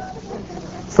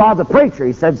 Saw the preacher.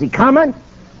 He said, is he coming?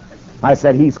 I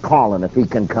said, he's calling if he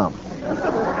can come.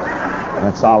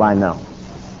 That's all I know.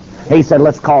 He said,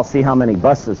 let's call, see how many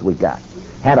buses we got.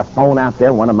 Had a phone out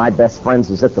there. One of my best friends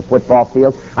was at the football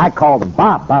field. I called him,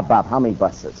 Bob, how many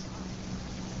buses?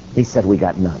 He said, we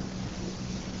got none.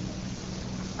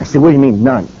 I said, what do you mean,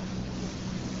 none?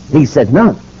 He said,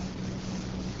 none.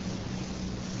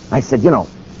 I said, you know,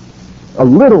 a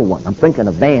little one. I'm thinking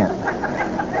a van.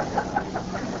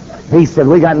 He said,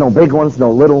 we got no big ones,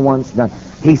 no little ones, none.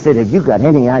 He said, have you got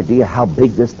any idea how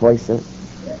big this place is?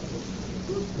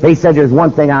 He said, there's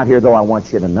one thing out here, though, I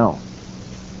want you to know.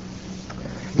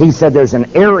 He said, there's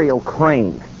an aerial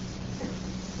crane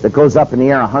that goes up in the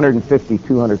air 150,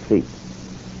 200 feet.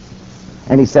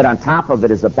 And he said, on top of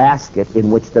it is a basket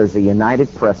in which there's a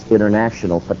United Press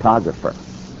International photographer.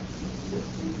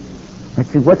 I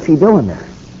said, what's he doing there?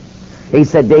 He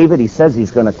said, David, he says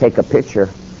he's going to take a picture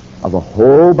of a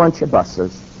whole bunch of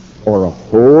buses or a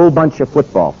whole bunch of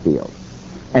football fields.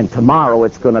 And tomorrow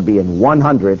it's going to be in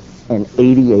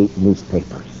 188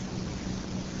 newspapers.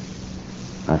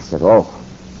 I said, oh.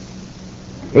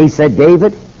 He said,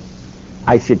 David,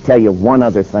 I should tell you one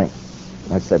other thing.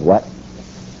 I said, what?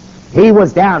 He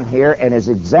was down here and his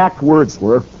exact words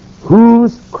were,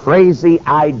 whose crazy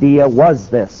idea was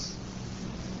this?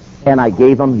 And I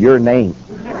gave him your name.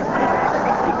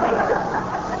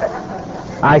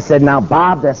 I said, now,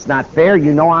 Bob, that's not fair.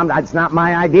 You know it's not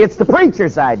my idea. It's the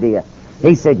preacher's idea.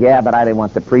 He said, yeah, but I didn't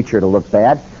want the preacher to look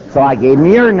bad, so I gave him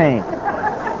your name.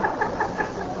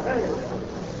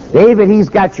 David, he's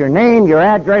got your name, your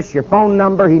address, your phone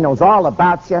number. He knows all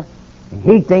about you. And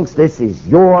he thinks this is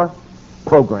your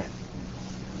program.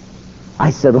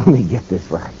 I said, let me get this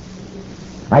right.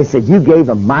 I said, you gave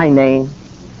him my name,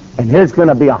 and there's going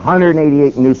to be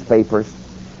 188 newspapers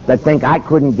that think I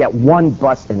couldn't get one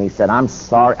bus. And he said, I'm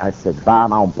sorry. I said,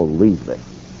 Bob, I don't believe this.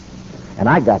 And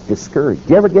I got discouraged.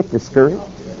 Do you ever get discouraged?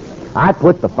 I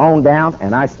put the phone down,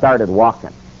 and I started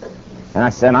walking. And I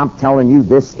said, I'm telling you,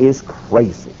 this is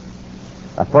crazy.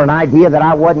 For an idea that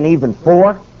I wasn't even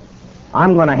for,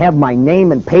 I'm going to have my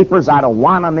name in papers I don't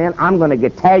want them in. I'm going to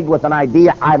get tagged with an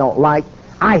idea I don't like.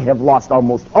 I have lost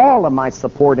almost all of my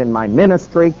support in my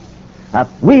ministry.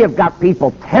 We have got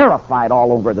people terrified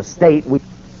all over the state.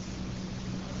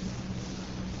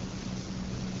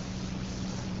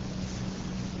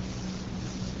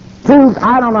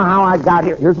 I don't know how I got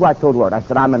here. Here's what I told the Lord. I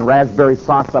said, I'm in raspberry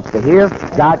sauce up to here.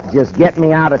 God, just get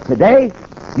me out of today.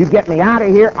 You get me out of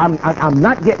here. I'm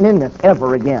not getting in this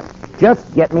ever again.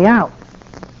 Just get me out.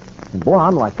 And boy,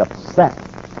 I'm like upset.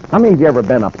 How many of you ever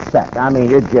been upset? I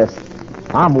mean,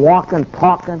 I'm walking,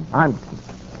 talking.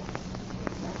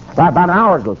 About an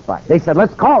hour goes by. They said,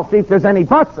 let's call, see if there's any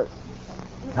buses.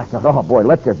 I said, oh boy,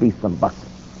 let there be some buses.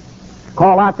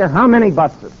 Call out there, how many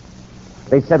buses?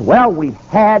 They said, well, we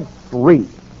had 3. I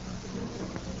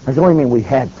said, what do you mean we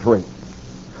had 3?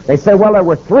 They said, well, there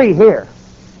were 3 here,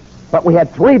 but we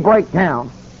had 3 break down,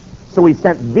 so we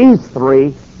sent these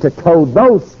 3 to tow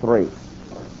those 3.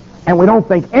 And we don't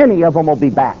think any of them will be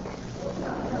back.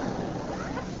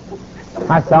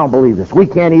 I said, I don't believe this. We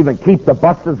can't even keep the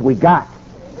buses we got.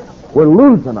 We're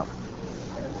losing them.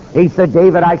 He said,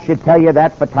 David, I should tell you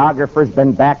that photographer's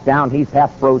been back down. He's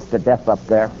half froze to death up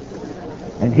there.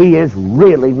 And he is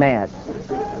really mad.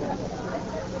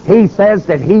 He says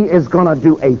that he is going to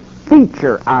do a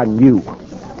feature on you.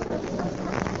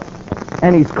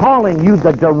 And he's calling you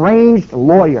the deranged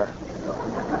lawyer.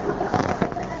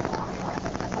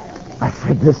 I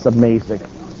said, this is amazing.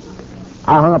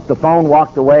 I hung up the phone,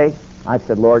 walked away. I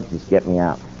said, Lord, just get me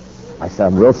out. I said,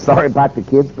 I'm real sorry about the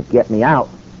kids, but get me out.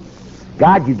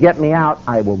 God, you get me out,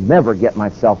 I will never get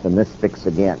myself in this fix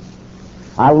again.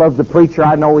 I love the preacher.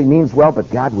 I know he means well, but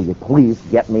God, will you please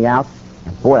get me out?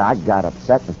 And boy, I got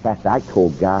upset. In fact, I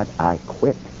told God I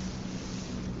quit.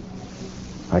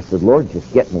 I said, Lord,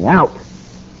 just get me out.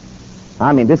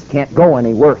 I mean, this can't go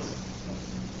any worse.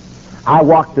 I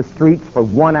walked the streets for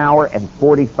 1 hour and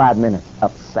 45 minutes,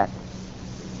 upset.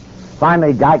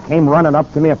 Finally, a guy came running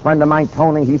up to me, a friend of mine,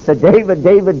 Tony. He said, David,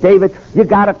 you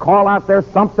got to call out there.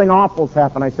 Something awful's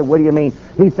happened. I said, what do you mean?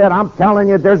 He said, I'm telling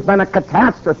you, there's been a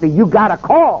catastrophe. You got to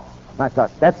call. And I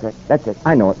thought, that's it.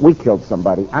 I know it. We killed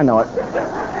somebody. I know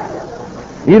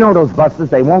it. You know those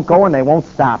buses, they won't go and they won't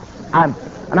stop. I'm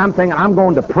thinking, I'm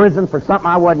going to prison for something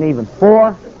I wasn't even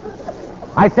for.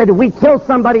 I said, did we kill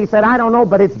somebody? He said, I don't know,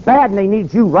 but it's bad and they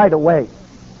need you right away.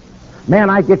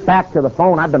 Man, I get back to the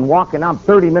phone. I've been walking. I'm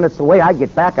 30 minutes away. I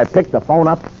get back. I pick the phone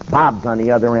up. Bob's on the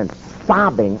other end,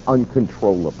 sobbing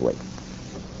uncontrollably.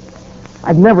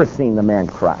 I've never seen the man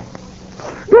cry.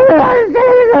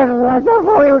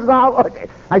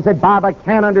 I said, Bob, I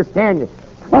can't understand you.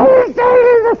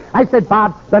 I said,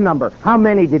 Bob, the number. How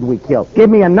many did we kill?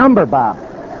 Give me a number, Bob.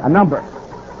 A number.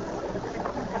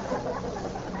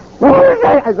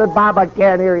 I said, Bob, I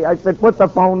can't hear you. I said, put the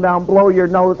phone down. Blow your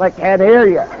nose. I can't hear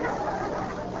you.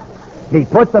 He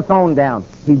put the phone down.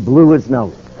 He blew his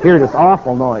nose. Hear this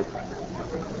awful noise.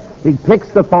 He picks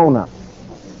the phone up.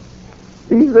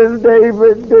 He says,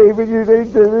 David, you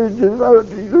need to...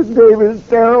 He says, David, it's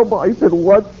terrible. I said,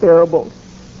 what's terrible?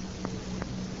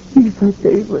 He said,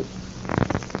 David,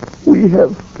 we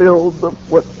have filled the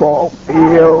football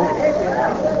field.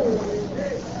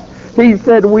 He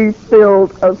said, we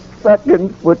filled a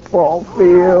second football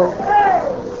field.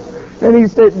 And he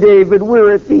said, David,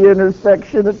 we're at the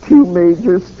intersection of 2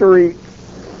 major streets.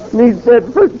 And he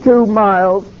said, for 2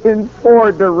 miles in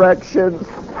 4 directions,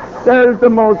 there's the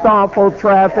most awful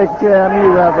traffic jam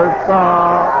you ever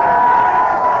saw.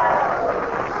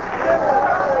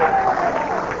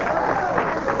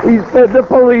 He said, the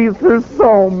police are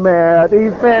so mad.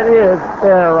 He said, it's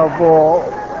terrible.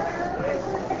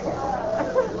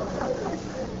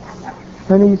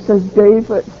 And he says,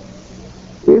 David,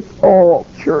 it's all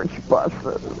church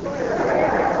buses.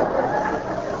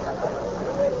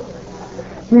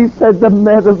 He said the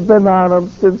men have been on them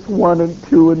since 1 and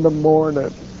 2 in the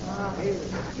morning.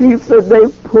 He said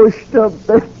they've pushed them,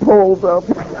 they've pulled them.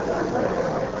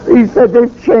 He said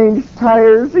they've changed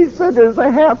tires. He said there's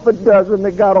a half a dozen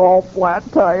that got all flat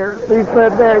tires. He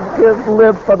said they're just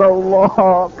limping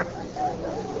along.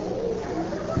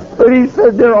 But he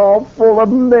said they're all full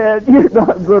of men. You're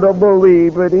not going to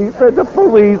believe it. He said the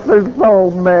police are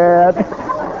so mad.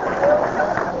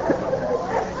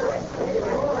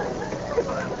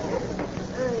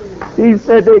 He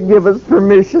said they give us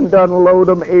permission to unload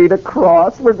them 8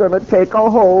 across. We're going to take a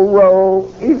whole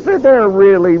row. He said they're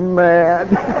really mad.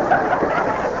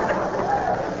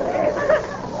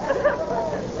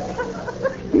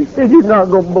 He said you're not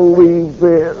going to believe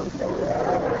this.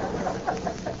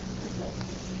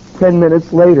 10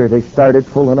 minutes later, they started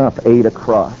pulling up 8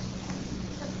 across.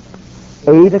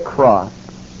 8 across,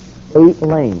 8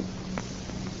 lanes.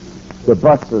 The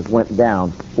buses went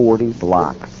down 40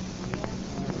 blocks.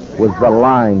 Was the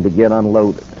line to get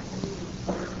unloaded.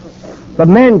 The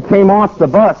men came off the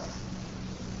bus.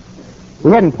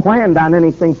 We hadn't planned on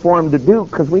anything for them to do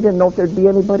because we didn't know if there'd be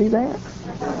anybody there.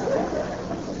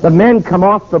 The men come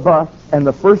off the bus. and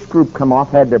the first group come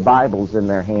off, had their Bibles in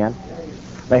their hand.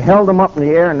 They held them up in the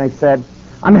air and they said,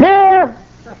 "I'm here!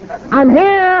 I'm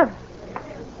here!"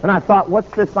 And I thought,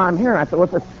 what's this I'm here? I thought,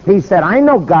 what's this? He said, "I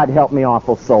know God help me,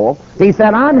 awful soul." He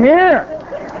said, "I'm here."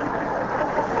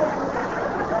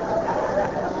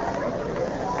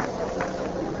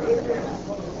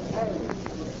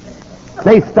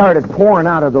 They started pouring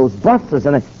out of those buses,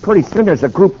 and pretty soon there's a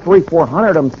group, 300-400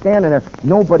 of them standing there,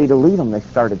 nobody to lead them. They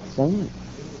started singing.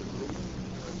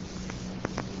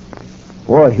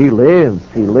 Boy, he lives,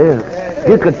 he lives.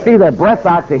 You could see their breath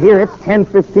out to here. It's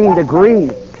 10-15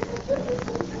 degrees.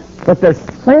 But they're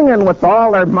singing with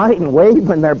all their might and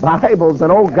waving their Bibles,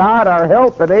 and oh God, our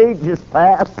help in ages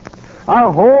past,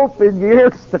 our hope in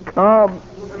years to come.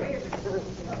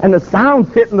 And the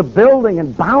sound's hitting the building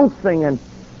and bouncing, and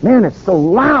man, it's so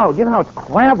loud. You know how it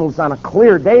travels on a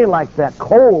clear day like that,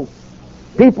 cold.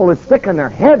 People are sticking their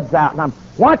heads out, and I'm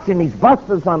watching these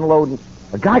buses unloading.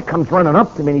 A guy comes running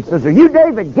up to me, and he says, "Are you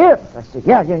David Gibbs?" I said,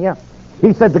 Yeah.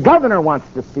 He said, "The governor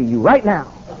wants to see you right now."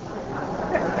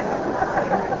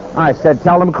 I said,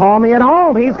 "Tell him to call me at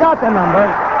home. He's got the number."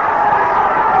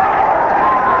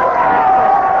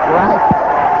 Right?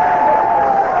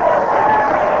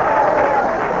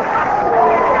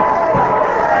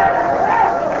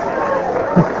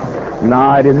 No,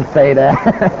 I didn't say that.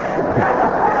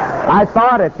 I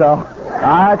thought it, though.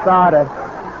 I thought it.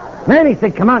 Man, he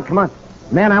said, come on.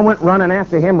 Man, I went running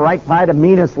after him right by the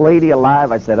meanest lady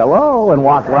alive. I said, "Hello," and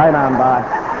walked right on by.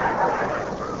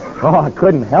 Oh, I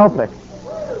couldn't help it.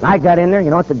 I got in there. You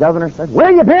know what the governor said?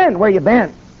 Where you been?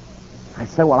 I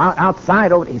said, "Well,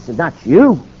 outside over there." He said, "Not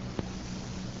you."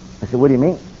 I said, "What do you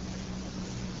mean?"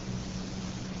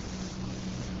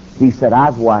 He said,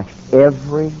 "I've watched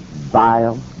every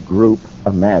vile group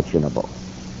imaginable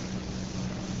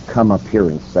come up here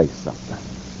and say something."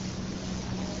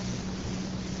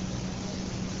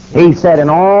 He said, "In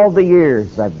all the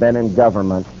years I've been in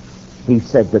government," he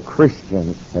said, "the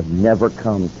Christians have never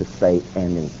come to say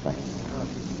anything."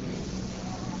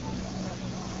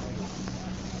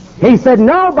 He said,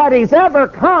 "Nobody's ever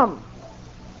come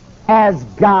as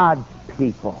God's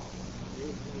people.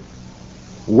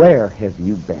 Where have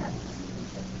you been?"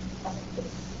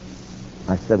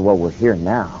 I said, "Well, we're here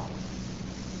now."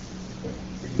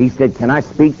 He said, "Can I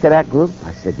speak to that group?"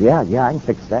 I said, yeah, I can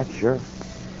fix that, sure."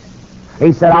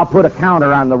 He said, "I'll put a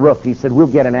counter on the roof." He said, "We'll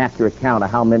get an accurate count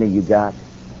of how many you got."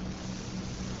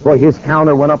 Boy, his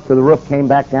counter went up to the roof, came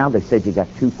back down. They said, "You got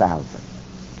 2,000.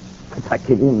 I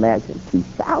can you imagine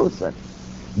 2,000?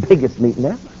 Biggest meeting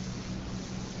ever.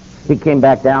 He came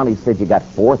back down. He said, "You got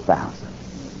 4,000.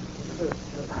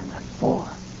 I got 4.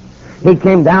 He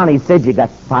came down. He said, "You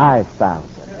got 5,000.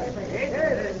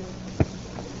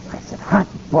 I said,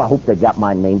 "Well, I hope they got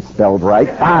my name spelled right.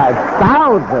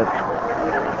 5,000.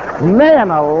 Man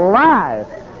alive."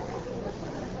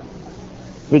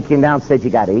 He came down and said, "You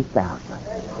got 8,000.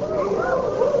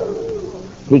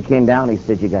 He came down. He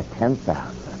said, "You got 10,000.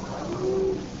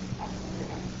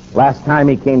 Last time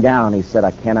he came down, he said,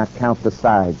 "I cannot count the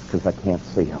sides because I can't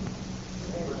see them."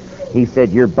 He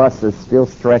said, "Your bus is still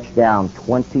stretched down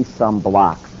 20-some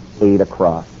blocks, 8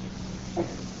 across."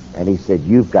 And he said,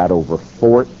 "You've got over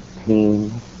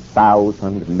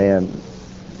 14,000 men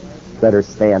that are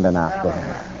standing out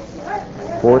there.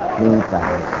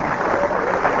 14,000.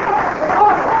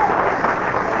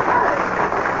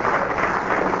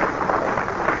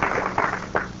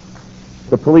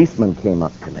 The policeman came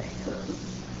up to me.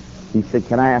 He said,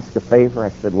 "Can I ask a favor?"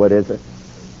 I said, "What is it?"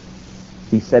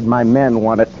 He said, "My men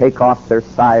want to take off their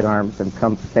sidearms and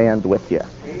come stand with you."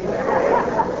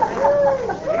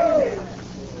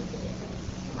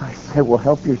 I said, "Well,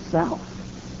 help yourself."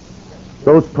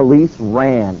 Those police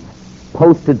ran,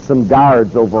 posted some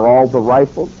guards over all the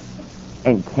rifles,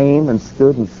 and came and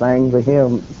stood and sang the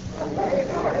hymns.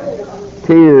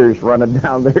 Tears running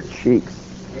down their cheeks.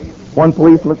 One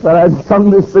policeman said, "I sung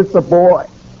this since a boy."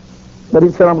 But he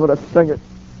said, "I'm going to sing it."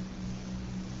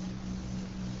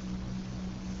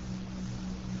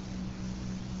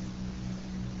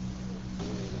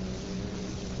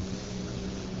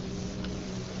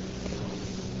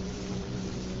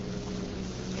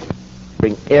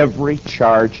 Every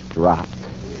charge dropped.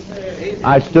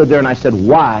 I stood there and I said,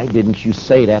 "Why didn't you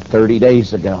say that 30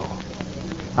 days ago?"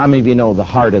 How many of you know the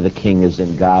heart of the king is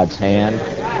in God's hand?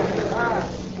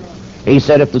 He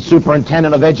said, "If the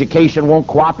superintendent of education won't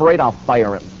cooperate, I'll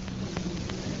fire him."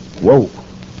 Whoa.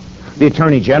 The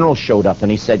attorney general showed up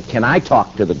and he said, "Can I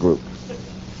talk to the group?"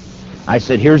 I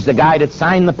said, "Here's the guy that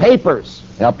signed the papers.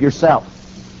 Help yourself."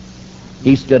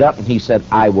 He stood up and he said,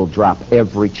 "I will drop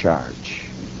every charge."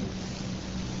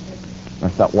 I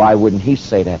thought, why wouldn't he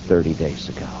say that 30 days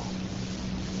ago?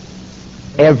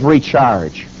 Every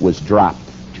charge was dropped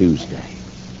Tuesday.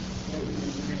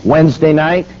 Wednesday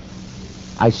night,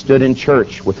 I stood in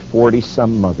church with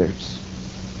 40-some mothers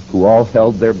who all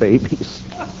held their babies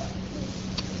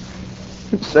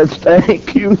and said,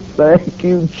 thank you,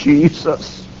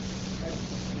 Jesus.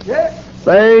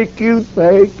 Thank you,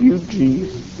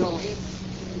 Jesus.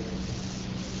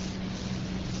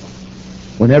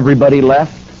 When everybody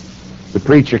left, the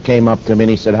preacher came up to me and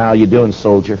he said, how you doing,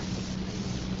 soldier?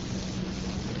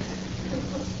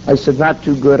 I said, not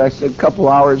too good. I said, a couple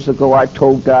hours ago I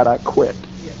told God I quit.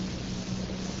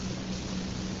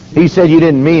 He said, you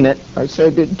didn't mean it. I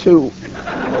said, I did too.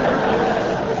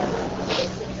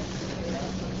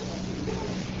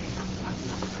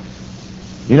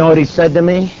 You know what he said to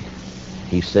me?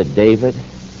 He said, David,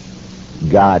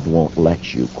 God won't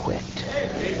let you quit.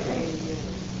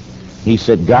 He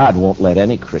said, God won't let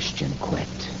any Christian quit.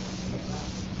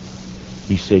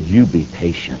 He said, you be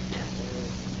patient.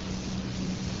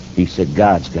 He said,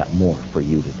 God's got more for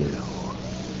you to do.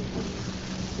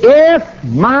 If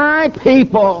my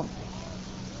people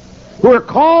who are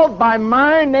called by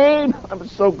my name, I'm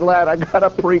so glad I got a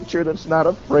preacher that's not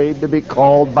afraid to be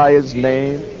called by his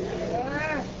name,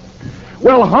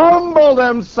 will humble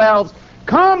themselves,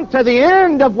 come to the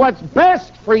end of what's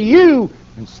best for you,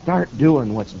 and start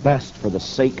doing what's best for the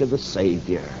sake of the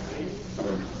Savior.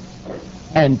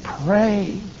 And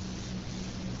pray.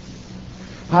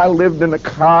 I lived in a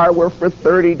car where for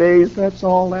 30 days that's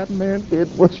all that man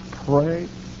did was pray.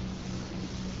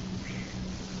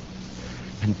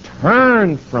 And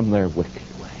turn from their wicked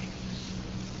ways.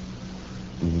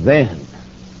 Then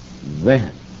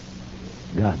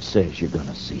God says you're going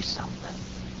to see something.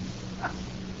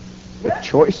 The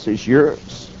choice is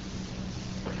yours.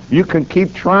 You can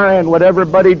keep trying what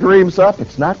everybody dreams up.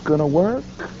 It's not going to work.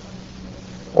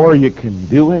 Or you can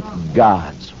do it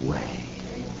God's way.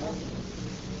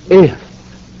 If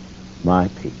my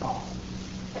people.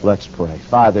 Let's pray.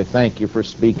 Father, thank you for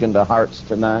speaking to hearts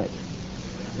tonight.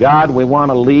 God, we want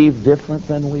to leave different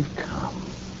than we've come.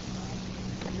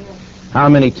 How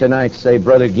many tonight say,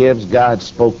 Brother Gibbs, God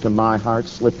spoke to my heart?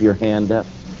 Slip your hand up.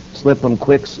 Slip them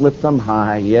quick, slip them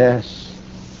high. Yes.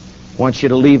 I want you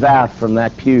to leave out from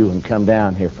that pew and come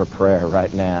down here for prayer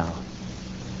right now.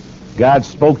 God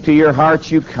spoke to your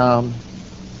heart, you come.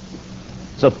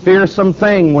 It's a fearsome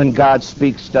thing when God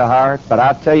speaks to heart, but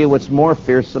I'll tell you what's more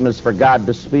fearsome is for God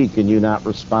to speak and you not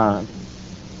respond.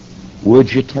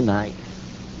 Would you tonight?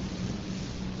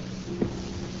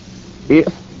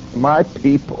 If my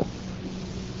people,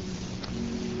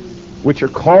 which are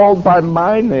called by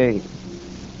my name,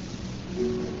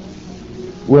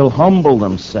 will humble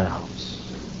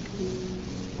themselves,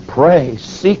 pray,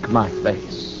 seek my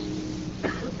face,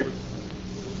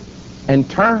 and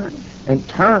turn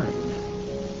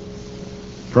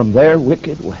from their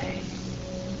wicked way,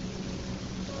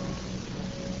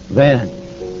 then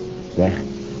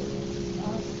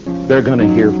they're going to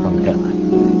hear from heaven.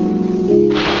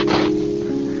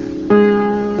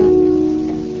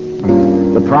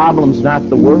 The problem's not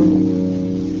the world.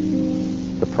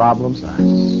 The problem's us.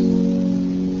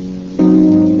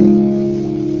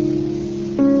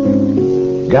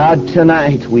 God,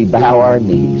 tonight we bow our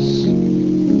knees.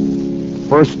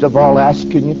 First of all,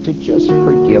 asking you to just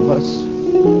forgive us.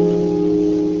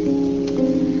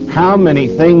 How many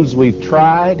things we've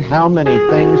tried, how many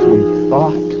things we've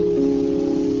thought.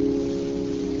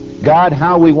 God,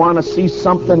 how we want to see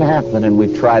something happen and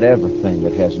we've tried everything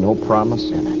that has no promise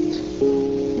in it.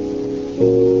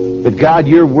 But God,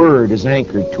 your word is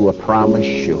anchored to a promise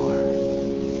sure.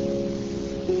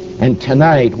 And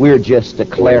tonight we're just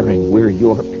declaring we're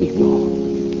your people.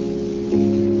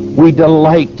 We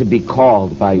delight to be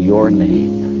called by your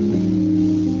name.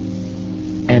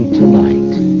 And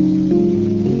tonight,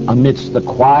 amidst the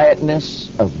quietness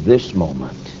of this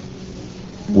moment,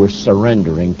 we're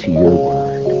surrendering to your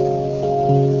word.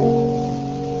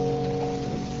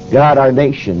 God, our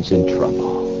nation's in trouble.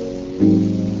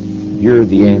 You're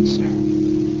the answer.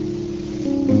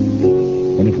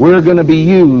 And if we're going to be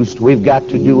used, we've got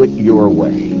to do it your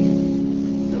way.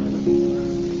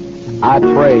 I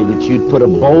pray that you'd put a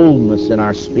boldness in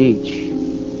our speech,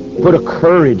 put a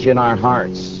courage in our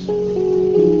hearts.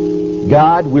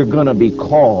 God, we're going to be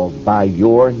called by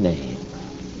your name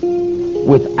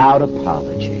without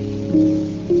apology.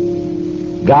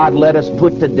 God, let us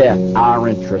put to death our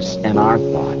interests and our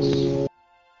thoughts.